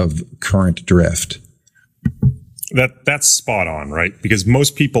construct of current drift. That's spot on, right? Because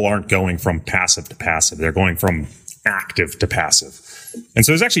most people aren't going from passive to passive. They're going from active to passive. And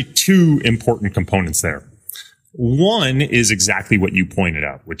so there's actually two important components there. One is exactly what you pointed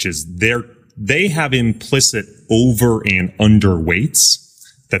out, which is they have implicit over and under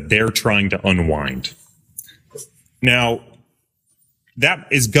weights that they're trying to unwind. Now, that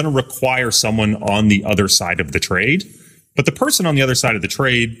is going to require someone on the other side of the trade. But the person on the other side of the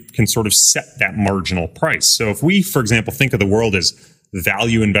trade can sort of set that marginal price. So if we, for example, think of the world as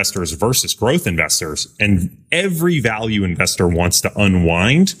value investors versus growth investors, and every value investor wants to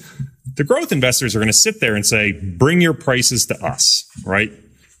unwind, the growth investors are going to sit there and say, bring your prices to us, right?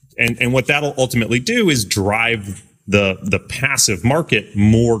 And what that'll ultimately do is drive the passive market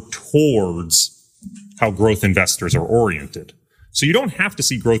more towards how growth investors are oriented. So you don't have to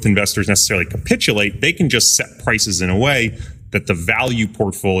see growth investors necessarily capitulate. They can just set prices in a way that the value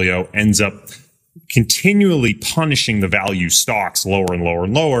portfolio ends up continually punishing the value stocks lower and lower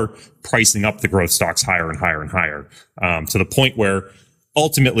and lower, pricing up the growth stocks higher and higher and higher, to the point where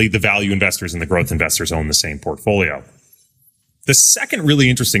ultimately the value investors and the growth investors own the same portfolio. The second really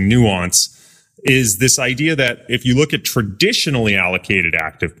interesting nuance is this idea that if you look at traditionally allocated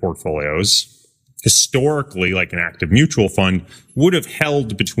active portfolios, historically, like an active mutual fund, would have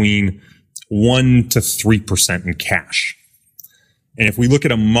held between 1% to 3% in cash. And if we look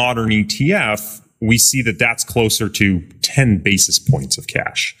at a modern ETF, we see that that's closer to 10 basis points of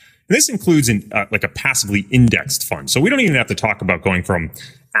cash. And this includes like a passively indexed fund. So we don't even have to talk about going from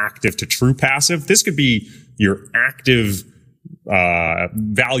active to true passive. This could be your active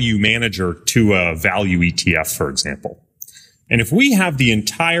value manager to a value ETF, for example. And if we have the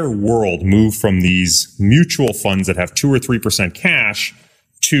entire world move from these mutual funds that have 2 or 3% cash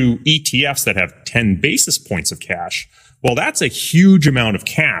to ETFs that have 10 basis points of cash, well, that's a huge amount of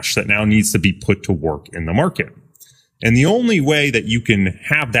cash that now needs to be put to work in the market. And the only way that you can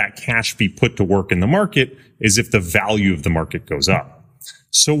have that cash be put to work in the market is if the value of the market goes up.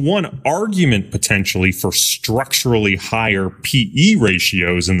 So one argument potentially for structurally higher PE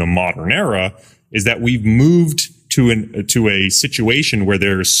ratios in the modern era is that we've moved to a situation where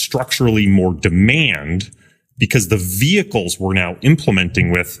there's structurally more demand because the vehicles we're now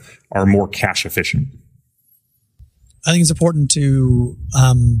implementing with are more cash efficient. I think it's important to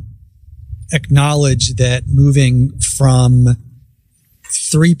acknowledge that moving from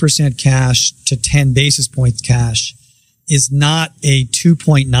 3% cash to 10 basis points cash is not a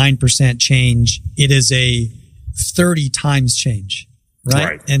 2.9% change. It is a 30 times change,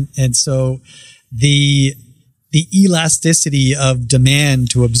 right? And so the elasticity of demand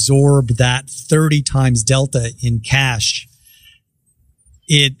to absorb that 30 times delta in cash,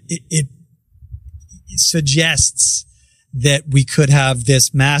 it suggests that we could have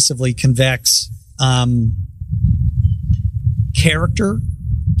this massively convex character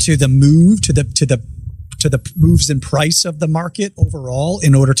to the move, to the moves in price of the market overall,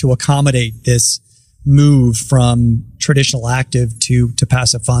 in order to accommodate this move from traditional active to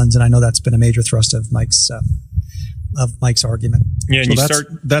passive funds. And I know that's been a major thrust of Mike's argument. Yeah, and so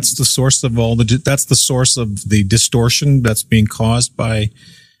that's the source of that's the source of the distortion that's being caused by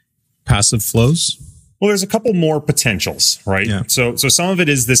passive flows. Well, there's a couple more potentials, right? Yeah. So some of it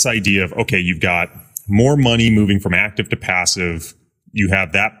is this idea of, okay, you've got more money moving from active to passive. You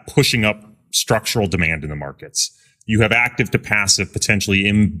have that pushing up structural demand in the markets. You have active to passive potentially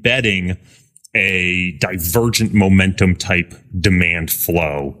embedding a divergent momentum type demand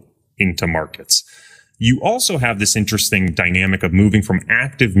flow into markets. You also have this interesting dynamic of moving from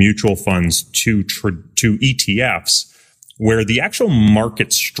active mutual funds to ETFs, where the actual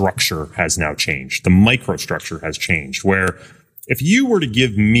market structure has now changed. The microstructure has changed, where if you were to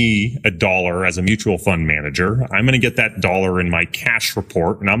give me $1 as a mutual fund manager, I'm going to get that dollar in my cash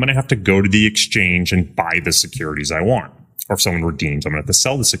report, and I'm going to have to go to the exchange and buy the securities I want. Or if someone redeems, I'm going to have to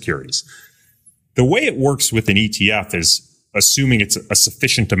sell the securities. The way it works with an ETF is, assuming it's a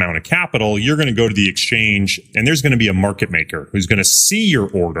sufficient amount of capital, you're going to go to the exchange, and there's going to be a market maker who's going to see your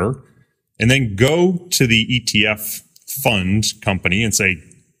order and then go to the ETF fund company and say,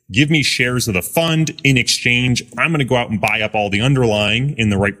 give me shares of the fund. In exchange, I'm going to go out and buy up all the underlying in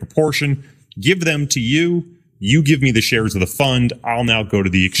the right proportion, give them to you. You give me the shares of the fund. I'll now go to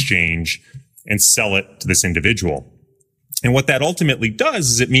the exchange and sell it to this individual. And what that ultimately does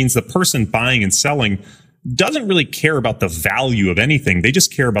is it means the person buying and selling doesn't really care about the value of anything. They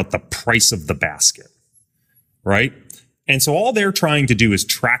just care about the price of the basket, right? And so all they're trying to do is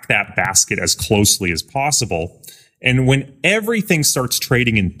track that basket as closely as possible. And when everything starts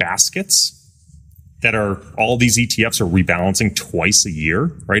trading in baskets that are, all these ETFs are rebalancing twice a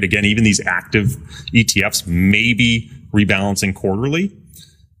year, right? Again, even these active ETFs may be rebalancing quarterly.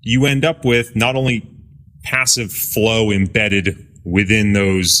 You end up with not only passive flow embedded within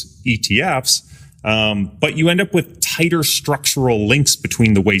those ETFs, but you end up with tighter structural links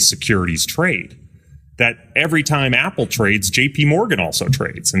between the way securities trade. That every time Apple trades, JP Morgan also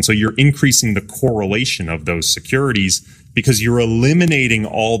trades. And so you're increasing the correlation of those securities because you're eliminating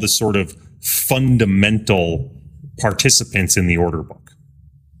all the sort of fundamental participants in the order book.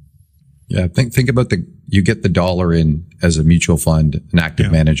 Yeah, think about you get the dollar in as a mutual fund, an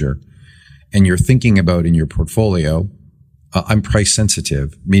active manager, and you're thinking about in your portfolio, I'm price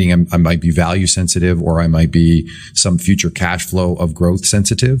sensitive, meaning I might be value sensitive, or I might be some future cash flow of growth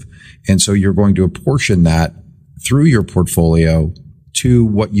sensitive. And so you're going to apportion that through your portfolio to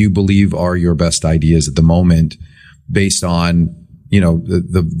what you believe are your best ideas at the moment based on,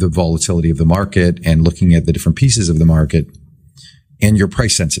 the volatility of the market and looking at the different pieces of the market. And you're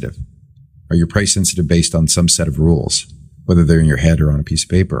price sensitive, or you're price sensitive based on some set of rules, whether they're in your head or on a piece of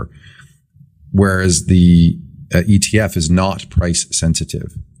paper. Whereas the ETF is not price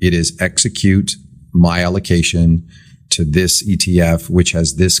sensitive. It is execute my allocation to this ETF, which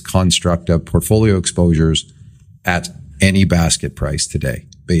has this construct of portfolio exposures at any basket price today,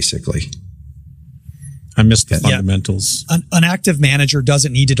 basically. I missed the fundamentals. An active manager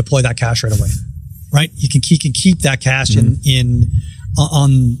doesn't need to deploy that cash right away, right? He can keep that cash in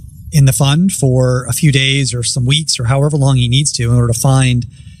the fund for a few days or some weeks or however long he needs to in order to find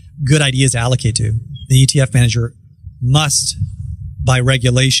good ideas to allocate to. The ETF manager must, by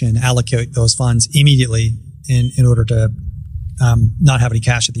regulation, allocate those funds immediately in order to not have any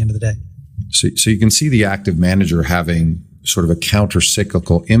cash at the end of the day. So you can see the active manager having sort of a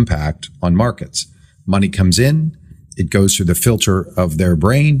counter-cyclical impact on markets. Money comes in, it goes through the filter of their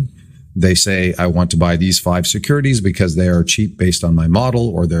brain. They say, I want to buy these 5 securities because they are cheap based on my model,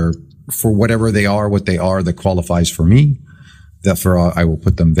 or they're for whatever they are, what they are that qualifies for me. Therefore, I will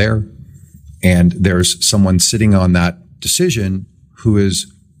put them there. And there's someone sitting on that decision who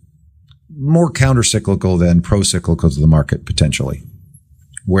is more counter-cyclical than pro-cyclical to the market, potentially.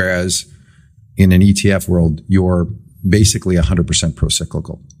 Whereas in an ETF world, you're basically 100%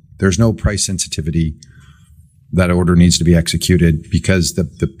 pro-cyclical. There's no price sensitivity. That order needs to be executed because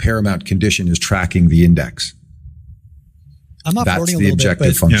the paramount condition is tracking the index. I'm off-boarding That's a the little bit,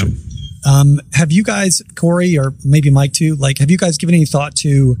 objective but function. Have you guys, Corey, or maybe Mike too, have you guys given any thought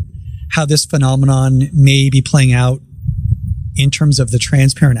to how this phenomenon may be playing out in terms of the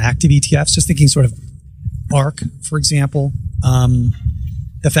transparent active ETFs? Just thinking sort of ARC, for example.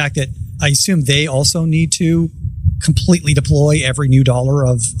 The fact that I assume they also need to completely deploy every new dollar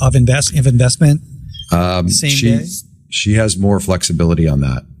of investment same day? She has more flexibility on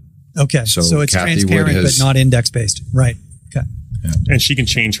that. Okay, so it's Kathy transparent but not index-based. Right. Okay. Yeah. And she can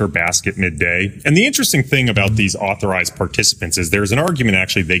change her basket midday. And the interesting thing about these authorized participants is there's an argument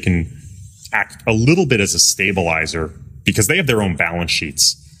actually they can act a little bit as a stabilizer because they have their own balance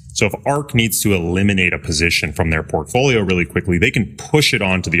sheets. So if ARK needs to eliminate a position from their portfolio really quickly, they can push it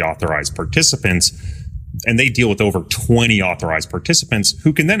on to the authorized participants, and they deal with over 20 authorized participants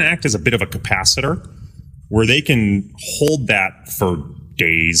who can then act as a bit of a capacitor where they can hold that for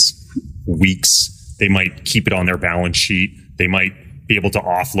days, weeks. They might keep it on their balance sheet. They might be able to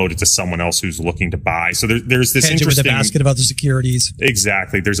offload it to someone else who's looking to buy. So there's this hedge interesting... with a basket of other securities.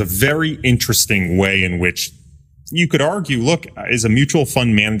 Exactly. There's a very interesting way in which you could argue, look, is a mutual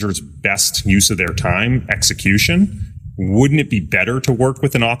fund manager's best use of their time execution? Wouldn't it be better to work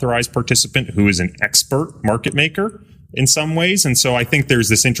with an authorized participant who is an expert market maker in some ways? And so I think there's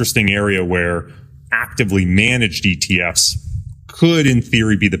this interesting area where actively managed ETFs could, in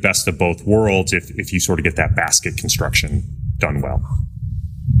theory, be the best of both worlds if you sort of get that basket construction done well.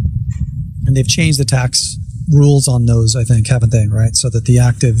 And they've changed the tax rules on those, I think, haven't they? Right, so that the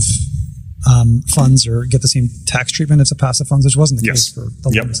active funds get the same tax treatment as the passive funds, which wasn't the case for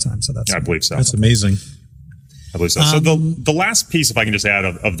the longest time. So I believe so. That's amazing. I believe so. So the last piece, if I can just add,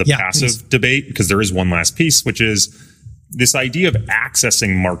 of the passive debate, because there is one last piece, which is this idea of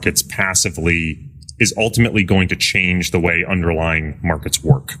accessing markets passively is ultimately going to change the way underlying markets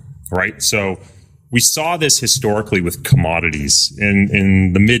work, right? So we saw this historically with commodities.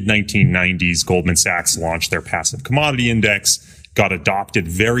 In the mid-1990s, Goldman Sachs launched their passive commodity index, got adopted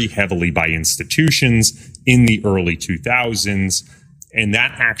very heavily by institutions in the early 2000s. And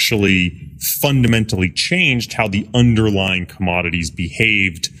that actually fundamentally changed how the underlying commodities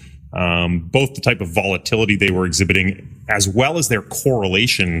behaved, both the type of volatility they were exhibiting, as well as their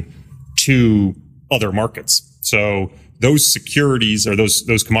correlation to other markets. So those securities or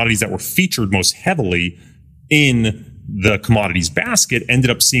those commodities that were featured most heavily in the commodities basket ended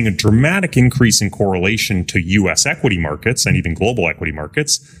up seeing a dramatic increase in correlation to U.S. equity markets and even global equity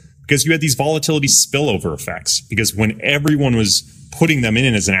markets, because you had these volatility spillover effects. Because when everyone was putting them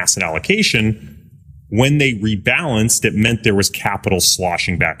in as an asset allocation, when they rebalanced, it meant there was capital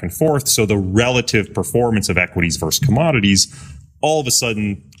sloshing back and forth. So the relative performance of equities versus commodities all of a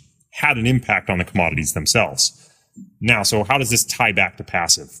sudden had an impact on the commodities themselves. Now, so how does this tie back to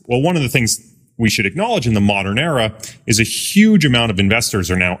passive? Well, one of the things we should acknowledge in the modern era is a huge amount of investors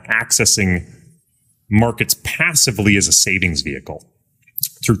are now accessing markets passively as a savings vehicle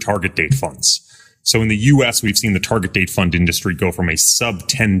through target date funds. So in the US, we've seen the target date fund industry go from a sub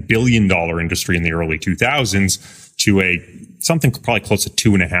 $10 billion industry in the early 2000s to something probably close to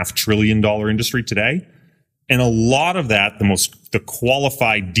 $2.5 trillion industry today. And a lot of that, the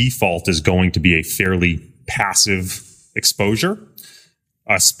qualified default is going to be a fairly passive exposure,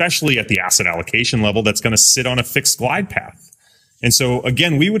 especially at the asset allocation level that's going to sit on a fixed glide path. And so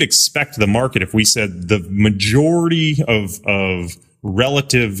again, we would expect the market, if we said the majority of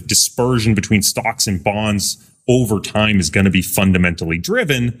relative dispersion between stocks and bonds over time is going to be fundamentally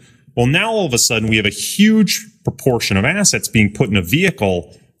driven. Well, now all of a sudden we have a huge proportion of assets being put in a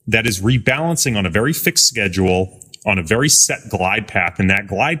vehicle that is rebalancing on a very fixed schedule, on a very set glide path. And that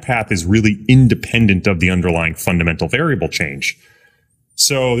glide path is really independent of the underlying fundamental variable change.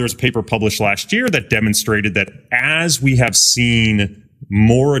 So there was a paper published last year that demonstrated that as we have seen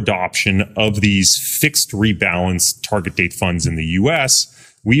more adoption of these fixed rebalanced target date funds in the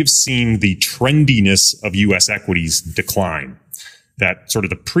US, we have seen the trendiness of US equities decline. That sort of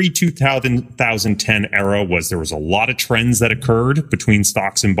the pre-2010 era there was a lot of trends that occurred between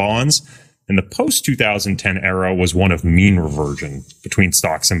stocks and bonds. And the post-2010 era was one of mean reversion between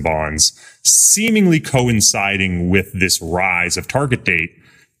stocks and bonds, seemingly coinciding with this rise of target date.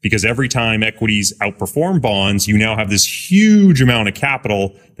 Because every time equities outperform bonds, you now have this huge amount of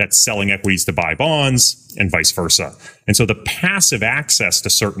capital that's selling equities to buy bonds and vice versa. And so the passive access to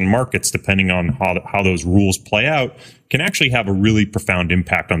certain markets, depending on how those rules play out, can actually have a really profound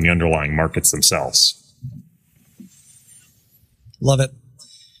impact on the underlying markets themselves. Love it.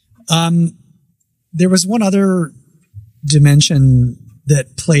 There was one other dimension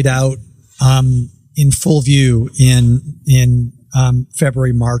that played out in full view in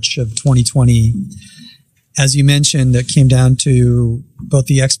February, March of 2020. As you mentioned, that came down to both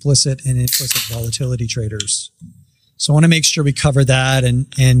the explicit and implicit volatility traders. So I want to make sure we cover that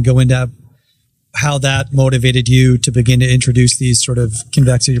and go into how that motivated you to begin to introduce these sort of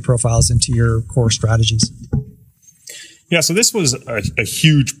convexity profiles into your core strategies. Yeah, so this was a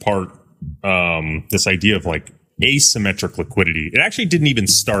huge part this idea of like asymmetric liquidity. It actually didn't even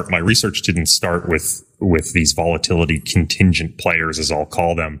start. My research didn't start with these volatility contingent players, as I'll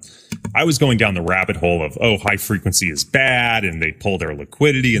call them. I was going down the rabbit hole of, high frequency is bad and they pull their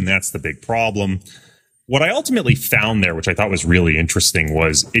liquidity and that's the big problem. What I ultimately found there, which I thought was really interesting,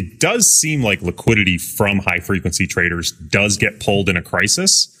 was it does seem like liquidity from high frequency traders does get pulled in a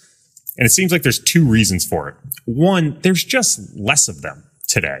crisis. And it seems like there's two reasons for it. One, there's just less of them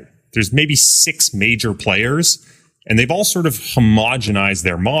today. There's maybe 6 major players, and they've all sort of homogenized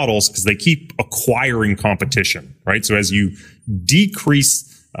their models because they keep acquiring competition, right? So as you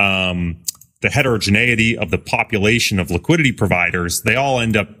decrease the heterogeneity of the population of liquidity providers, they all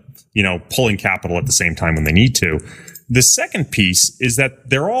end up, pulling capital at the same time when they need to. The second piece is that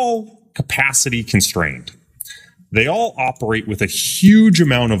they're all capacity constrained. They all operate with a huge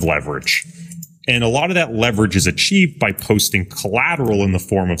amount of leverage. And a lot of that leverage is achieved by posting collateral in the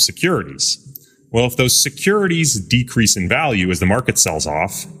form of securities. Well, if those securities decrease in value as the market sells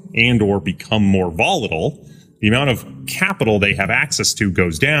off and or become more volatile, the amount of capital they have access to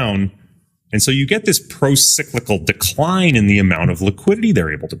goes down. And so you get this pro-cyclical decline in the amount of liquidity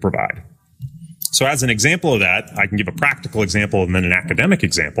they're able to provide. So as an example of that, I can give a practical example and then an academic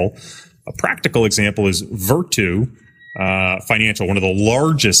example. A practical example is Virtu Financial, one of the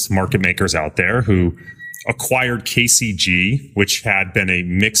largest market makers out there, who acquired KCG, which had been a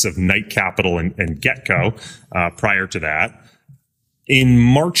mix of Knight Capital and Getco prior to that. In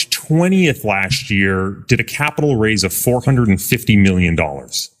March 20th last year, did a capital raise of $450 million.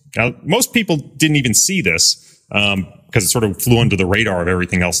 Now, most people didn't even see this because it sort of flew under the radar of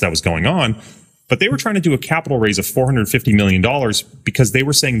everything else that was going on. But they were trying to do a capital raise of $450 million because they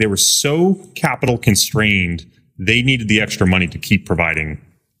were saying they were so capital constrained, they needed the extra money to keep providing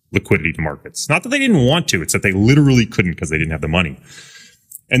liquidity to markets. Not that they didn't want to, it's that they literally couldn't because they didn't have the money.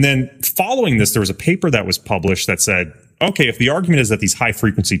 And then following this, there was a paper that was published that said, okay, if the argument is that these high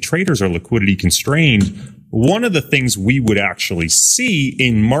frequency traders are liquidity constrained, one of the things we would actually see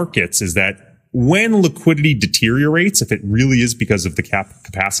in markets is that when liquidity deteriorates, if it really is because of the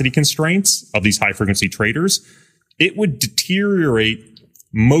capacity constraints of these high frequency traders, it would deteriorate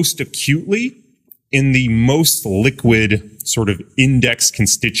most acutely in the most liquid sort of index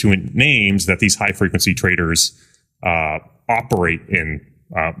constituent names that these high frequency traders operate in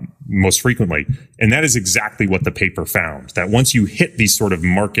most frequently. And that is exactly what the paper found, that once you hit these sort of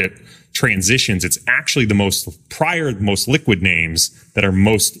market transitions, it's actually the most liquid names that are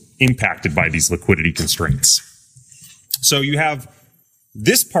most impacted by these liquidity constraints. So you have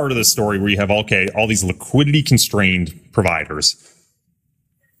this part of the story where you have, okay, all these liquidity constrained providers.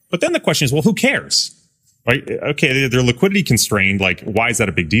 But then the question is, well, who cares? Right? Okay, they're liquidity constrained. Like, why is that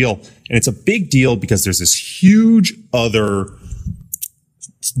a big deal? And it's a big deal because there's this huge other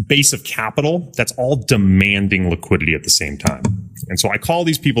base of capital that's all demanding liquidity at the same time. And so I call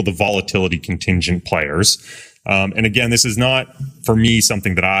these people the volatility contingent players. And again, this is not, for me,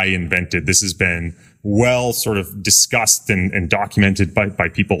 something that I invented. This has been well sort of discussed and documented by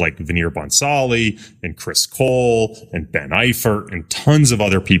people like Veneer Bonsali and Chris Cole and Ben Eifert and tons of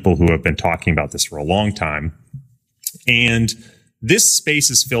other people who have been talking about this for a long time. And this space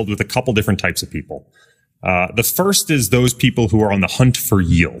is filled with a couple different types of people. The first is those people who are on the hunt for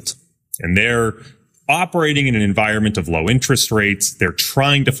yield, and they're operating in an environment of low interest rates. They're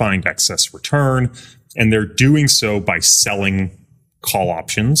trying to find excess return, and they're doing so by selling call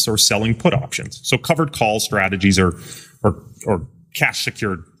options or selling put options. So covered call strategies or cash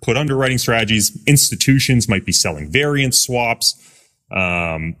secured put underwriting strategies. Institutions might be selling variance swaps.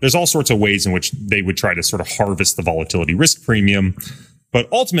 There's all sorts of ways in which they would try to sort of harvest the volatility risk premium. But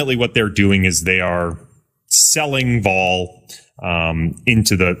ultimately what they're doing is they are selling vol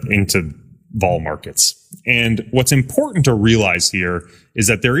into vol markets. And what's important to realize here is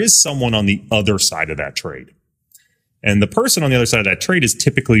that there is someone on the other side of that trade. And the person on the other side of that trade is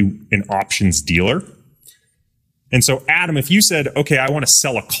typically an options dealer. And so, Adam, if you said, okay, I want to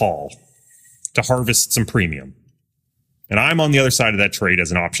sell a call to harvest some premium, and I'm on the other side of that trade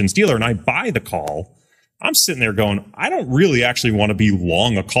as an options dealer, and I buy the call, I'm sitting there going, I don't really actually want to be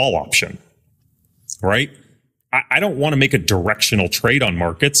long a call option, right? I don't want to make a directional trade on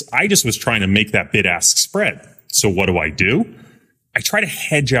markets. I just was trying to make that bid-ask spread. So what do? I try to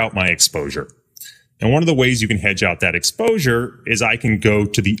hedge out my exposure. And one of the ways you can hedge out that exposure is I can go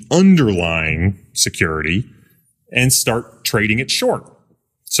to the underlying security and start trading it short.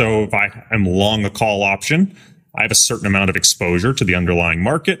 So if I am long a call option, I have a certain amount of exposure to the underlying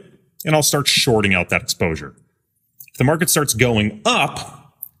market, and I'll start shorting out that exposure. If the market starts going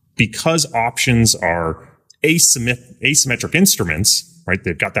up, because options are asymmetric instruments, right?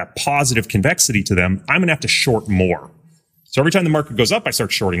 They've got that positive convexity to them. I'm going to have to short more. So every time the market goes up, I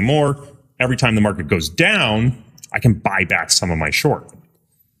start shorting more. Every time the market goes down, I can buy back some of my short.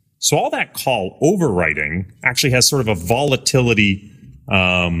 So all that call overwriting actually has sort of a volatility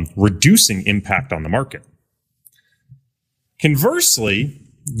reducing impact on the market. Conversely,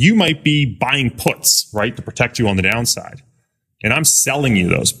 you might be buying puts, right, to protect you on the downside. And I'm selling you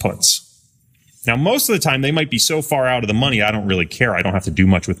those puts. Now, most of the time, they might be so far out of the money, I don't really care. I don't have to do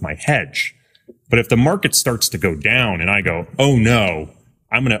much with my hedge. But if the market starts to go down and I go, oh no,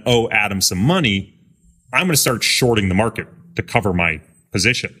 I'm going to owe Adam some money, I'm going to start shorting the market to cover my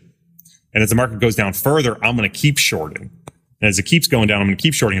position. And as the market goes down further, I'm going to keep shorting. And as it keeps going down, I'm going to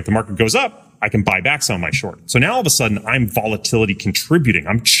keep shorting. If the market goes up, I can buy back some of my short. So now all of a sudden, I'm volatility contributing.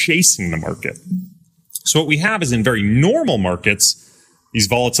 I'm chasing the market. So what we have is in very normal markets, these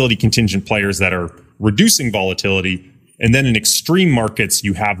volatility contingent players that are reducing volatility. And then in extreme markets,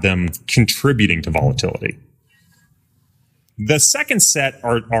 you have them contributing to volatility. The second set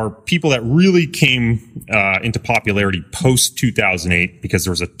are people that really came into popularity post 2008 because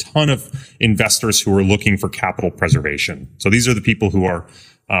there was a ton of investors who were looking for capital preservation. So these are the people who are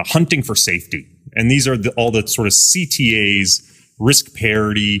hunting for safety. And these are all the sort of CTAs, risk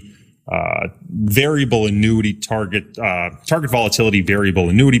parity, variable annuity target volatility, variable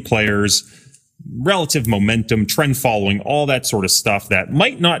annuity players, relative momentum, trend following, all that sort of stuff that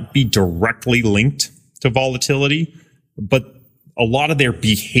might not be directly linked to volatility, but a lot of their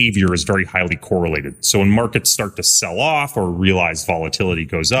behavior is very highly correlated. So when markets start to sell off or realize volatility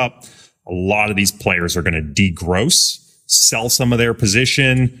goes up, a lot of these players are going to degross, sell some of their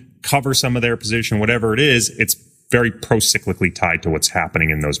position, cover some of their position, whatever it is. It's very pro-cyclically tied to what's happening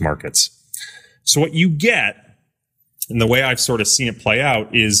in those markets. So what you get, and the way I've sort of seen it play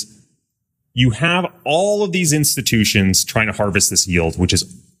out, is you have all of these institutions trying to harvest this yield, which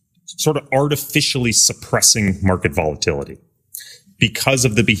is sort of artificially suppressing market volatility because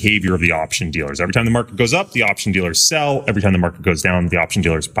of the behavior of the option dealers. Every time the market goes up, the option dealers sell. Every time the market goes down, the option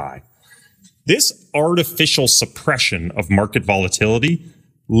dealers buy. This artificial suppression of market volatility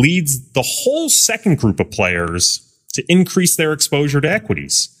leads the whole second group of players to increase their exposure to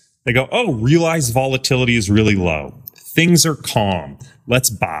equities. They go, oh, realized volatility is really low. Things are calm. Let's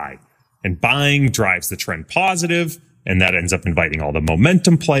buy. And buying drives the trend positive, and that ends up inviting all the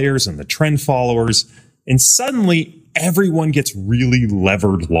momentum players and the trend followers. And suddenly, everyone gets really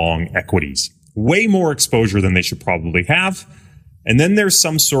levered long equities. Way more exposure than they should probably have. And then there's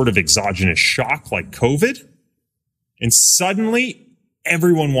some sort of exogenous shock like COVID. And suddenly,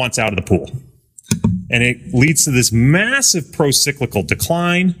 everyone wants out of the pool. And it leads to this massive pro-cyclical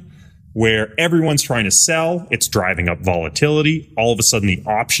decline where everyone's trying to sell. It's driving up volatility. All of a sudden, the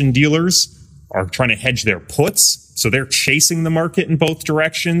option dealers are trying to hedge their puts. So they're chasing the market in both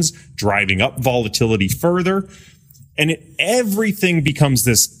directions, driving up volatility further. And everything becomes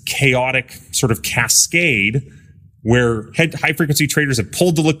this chaotic sort of cascade where high-frequency traders have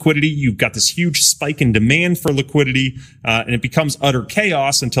pulled the liquidity. You've got this huge spike in demand for liquidity, and it becomes utter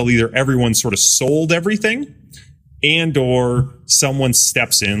chaos until either everyone sort of sold everything and or someone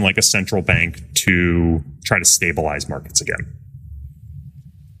steps in like a central bank to try to stabilize markets again.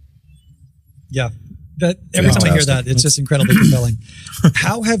 Yeah. That every time I hear that, it's just incredibly compelling.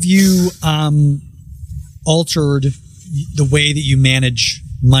 How have you altered the way that you manage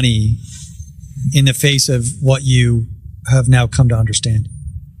money in the face of what you have now come to understand?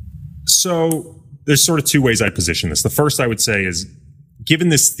 So there's sort of two ways I position this. The first I would say is, given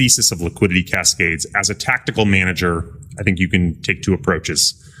this thesis of liquidity cascades, as a tactical manager, I think you can take two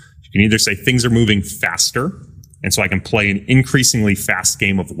approaches. You can either say things are moving faster, and so I can play an increasingly fast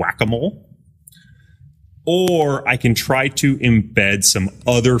game of whack-a-mole, or I can try to embed some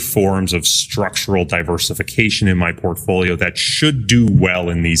other forms of structural diversification in my portfolio that should do well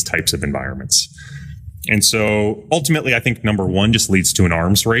in these types of environments. And so ultimately, I think number one just leads to an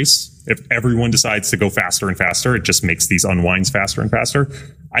arms race. If everyone decides to go faster and faster, it just makes these unwinds faster and faster.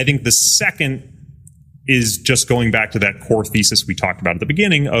 I think the second is just going back to that core thesis we talked about at the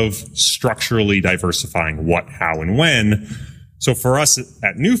beginning of structurally diversifying what, how, and when. So for us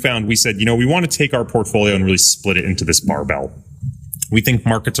at Newfound, we said, we want to take our portfolio and really split it into this barbell. We think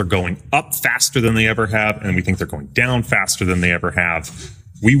markets are going up faster than they ever have, and we think they're going down faster than they ever have.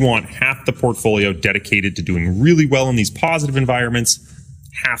 We want half the portfolio dedicated to doing really well in these positive environments,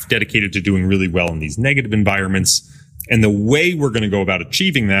 half dedicated to doing really well in these negative environments. And the way we're going to go about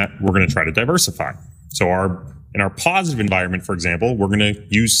achieving that, we're going to try to diversify. So in our positive environment, for example, we're going to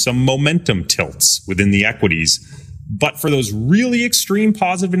use some momentum tilts within the equities But for those really extreme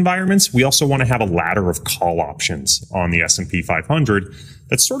positive environments, we also want to have a ladder of call options on the S&P 500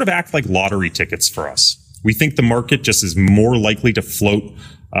 that sort of act like lottery tickets for us. We think the market just is more likely to float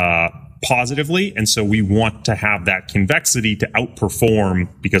positively, and so we want to have that convexity to outperform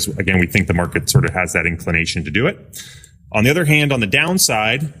because, again, we think the market sort of has that inclination to do it. On the other hand, on the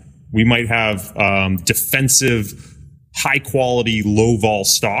downside, we might have defensive, high quality, low vol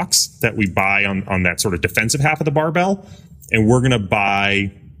stocks that we buy on that sort of defensive half of the barbell. And we're going to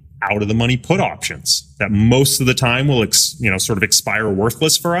buy out of the money put options that most of the time will, sort of expire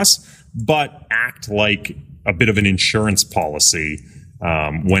worthless for us, but act like a bit of an insurance policy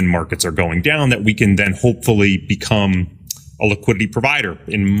when markets are going down, that we can then hopefully become a liquidity provider.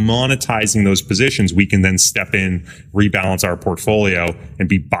 In monetizing those positions, we can then step in, rebalance our portfolio, and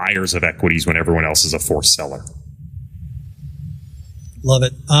be buyers of equities when everyone else is a forced seller. Love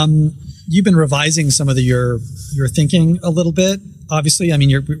it. You've been revising some of your thinking a little bit. Obviously, I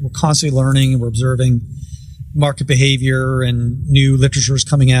mean, we're constantly learning and we're observing market behavior and new literatures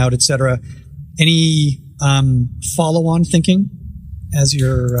coming out, et cetera. Any follow-on thinking as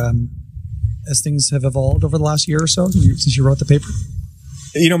things have evolved over the last year or so since you wrote the paper?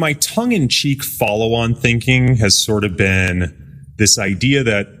 My tongue-in-cheek follow-on thinking has sort of been this idea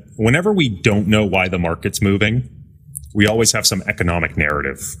that whenever we don't know why the market's moving, we always have some economic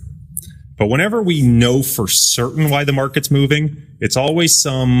narrative. But whenever we know for certain why the market's moving, it's always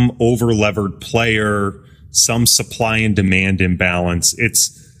some over-levered player, some supply and demand imbalance.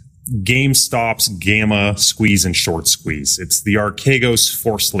 It's GameStop's gamma squeeze and short squeeze. It's the Archegos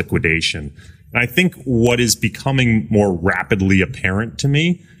forced liquidation. And I think what is becoming more rapidly apparent to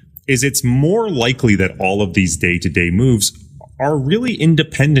me is it's more likely that all of these day-to-day moves are really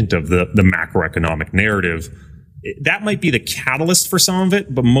independent of the macroeconomic narrative. That might be the catalyst for some of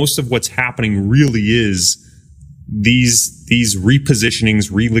it, but most of what's happening really is these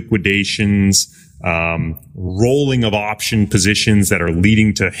repositionings, reliquidations, rolling of option positions that are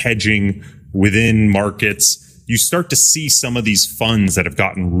leading to hedging within markets. You start to see some of these funds that have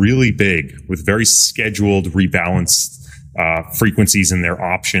gotten really big with very scheduled rebalanced frequencies in their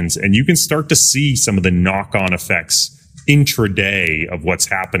options, and you can start to see some of the knock-on effects intraday of what's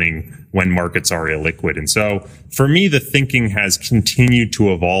happening when markets are illiquid. And so for me, the thinking has continued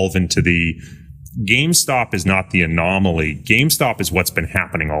to evolve into the GameStop is not the anomaly. GameStop is what's been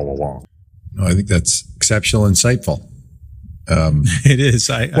happening all along. No, I think that's exceptional, insightful. It is.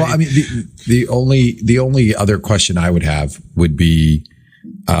 The only other question I would have would be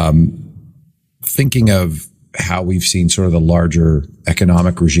thinking of how we've seen sort of the larger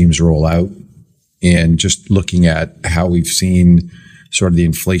economic regimes roll out, and just looking at how we've seen sort of the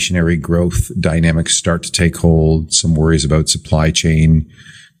inflationary growth dynamics start to take hold, some worries about supply chain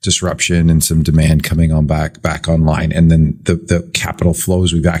disruption and some demand coming on back online, and then the capital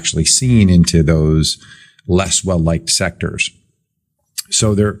flows we've actually seen into those less well-liked sectors.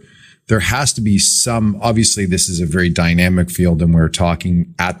 So there has to be some, obviously this is a very dynamic field and we're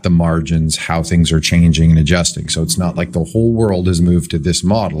talking at the margins how things are changing and adjusting. So it's not like the whole world has moved to this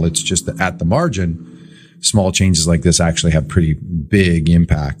model. It's just that at the margin, small changes like this actually have pretty big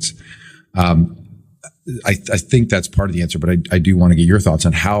impacts. I think that's part of the answer, but I do want to get your thoughts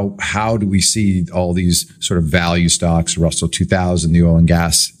on how do we see all these sort of value stocks, Russell 2000, the oil and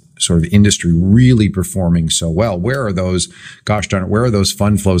gas sort of industry really performing so well? Where are those, gosh darn it, where are those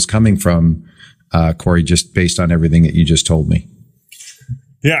fund flows coming from, Corey, just based on everything that you just told me?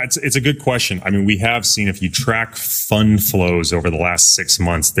 Yeah, it's a good question. I mean, we have seen, if you track fund flows over the last 6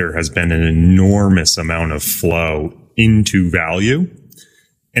 months, there has been an enormous amount of flow into value.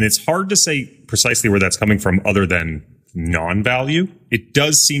 And it's hard to say precisely where that's coming from other than non-value. It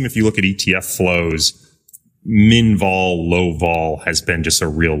does seem, if you look at ETF flows, min vol, low vol has been just a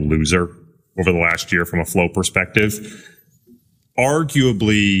real loser over the last year from a flow perspective.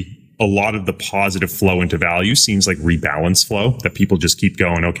 Arguably, a lot of the positive flow into value seems like rebalance flow, that people just keep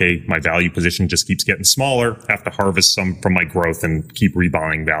going, okay, my value position just keeps getting smaller, have to harvest some from my growth and keep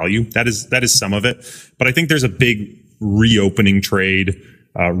rebuying value. That is some of it. But I think there's a big reopening trade.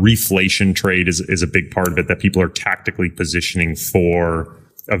 Reflation trade is a big part of it, that people are tactically positioning for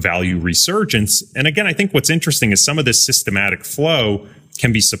a value resurgence. And again, I think what's interesting is some of this systematic flow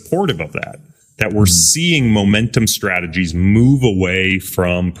can be supportive of that we're seeing momentum strategies move away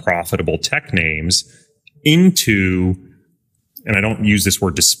from profitable tech names into, and I don't use this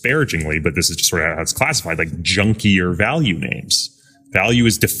word disparagingly, but this is just sort of how it's classified, like junkier value names. Value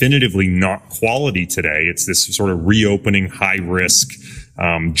is definitively not quality today. It's this sort of reopening, high risk,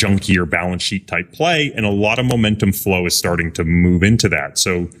 junkier balance sheet type play. And a lot of momentum flow is starting to move into that.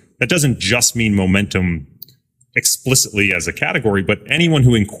 So that doesn't just mean momentum explicitly as a category, but anyone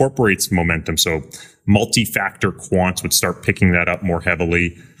who incorporates momentum. So multi-factor quants would start picking that up more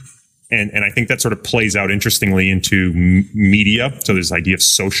heavily. And I think that sort of plays out interestingly into media. So there's this idea of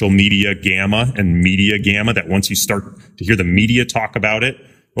social media gamma and media gamma, that once you start to hear the media talk about it,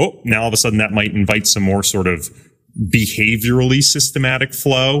 now all of a sudden that might invite some more sort of behaviorally systematic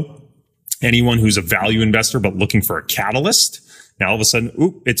flow. Anyone who's a value investor but looking for a catalyst, now all of a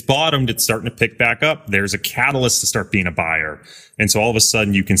sudden, it's bottomed, it's starting to pick back up. There's a catalyst to start being a buyer. And so all of a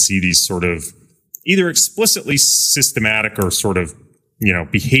sudden you can see these sort of either explicitly systematic or sort of,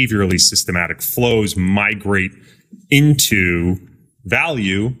 behaviorally systematic flows migrate into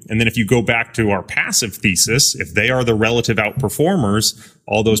value. And then if you go back to our passive thesis, if they are the relative outperformers,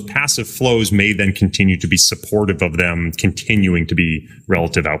 all those passive flows may then continue to be supportive of them continuing to be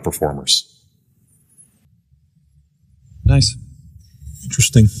relative outperformers. Nice.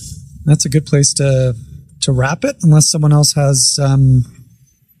 Interesting. That's a good place to wrap it, unless someone else has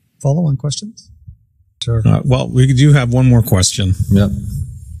follow-on questions. Sure. Well, we do have one more question. Yeah.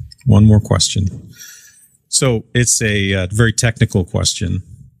 One more question. So it's a very technical question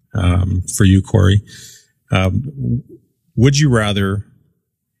for you, Corey. Would you rather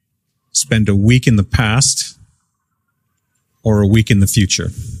spend a week in the past or a week in the future?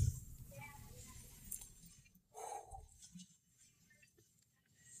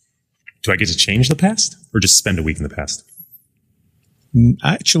 Do I get to change the past or just spend a week in the past?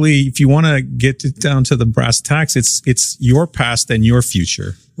 Actually, if you want to get it down to the brass tacks, it's your past and your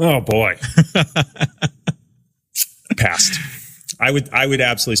future. Oh boy. Past. I would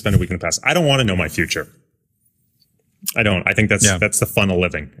absolutely spend a week in the past. I don't want to know my future. I don't. I think that's the fun of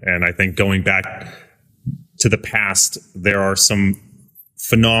living. And I think going back to the past, there are some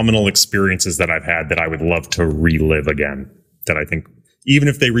phenomenal experiences that I've had that I would love to relive again. That I think, even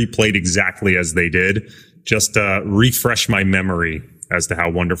if they replayed exactly as they did, just refresh my memory as to how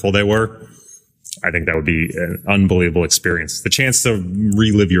wonderful they were. I think that would be an unbelievable experience. The chance to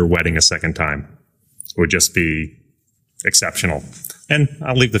relive your wedding a second time would just be exceptional. And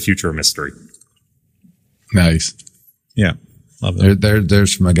I'll leave the future a mystery. Nice. Yeah. Love it.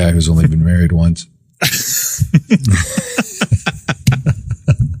 There's from a guy who's only been married once.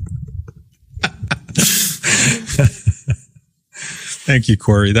 Thank you,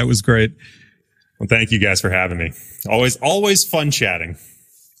 Corey. That was great. Well, thank you guys for having me. Always fun chatting.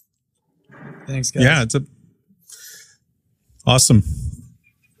 Thanks, guys. Yeah, it's awesome.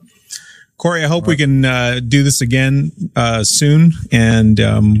 Corey, I hope we can do this again soon, and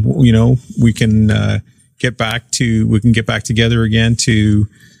we can get back together again to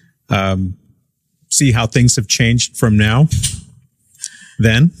see how things have changed from now,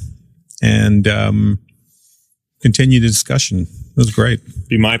 then, and continue the discussion. It was great.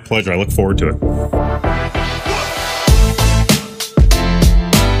 Be my pleasure. I look forward to it.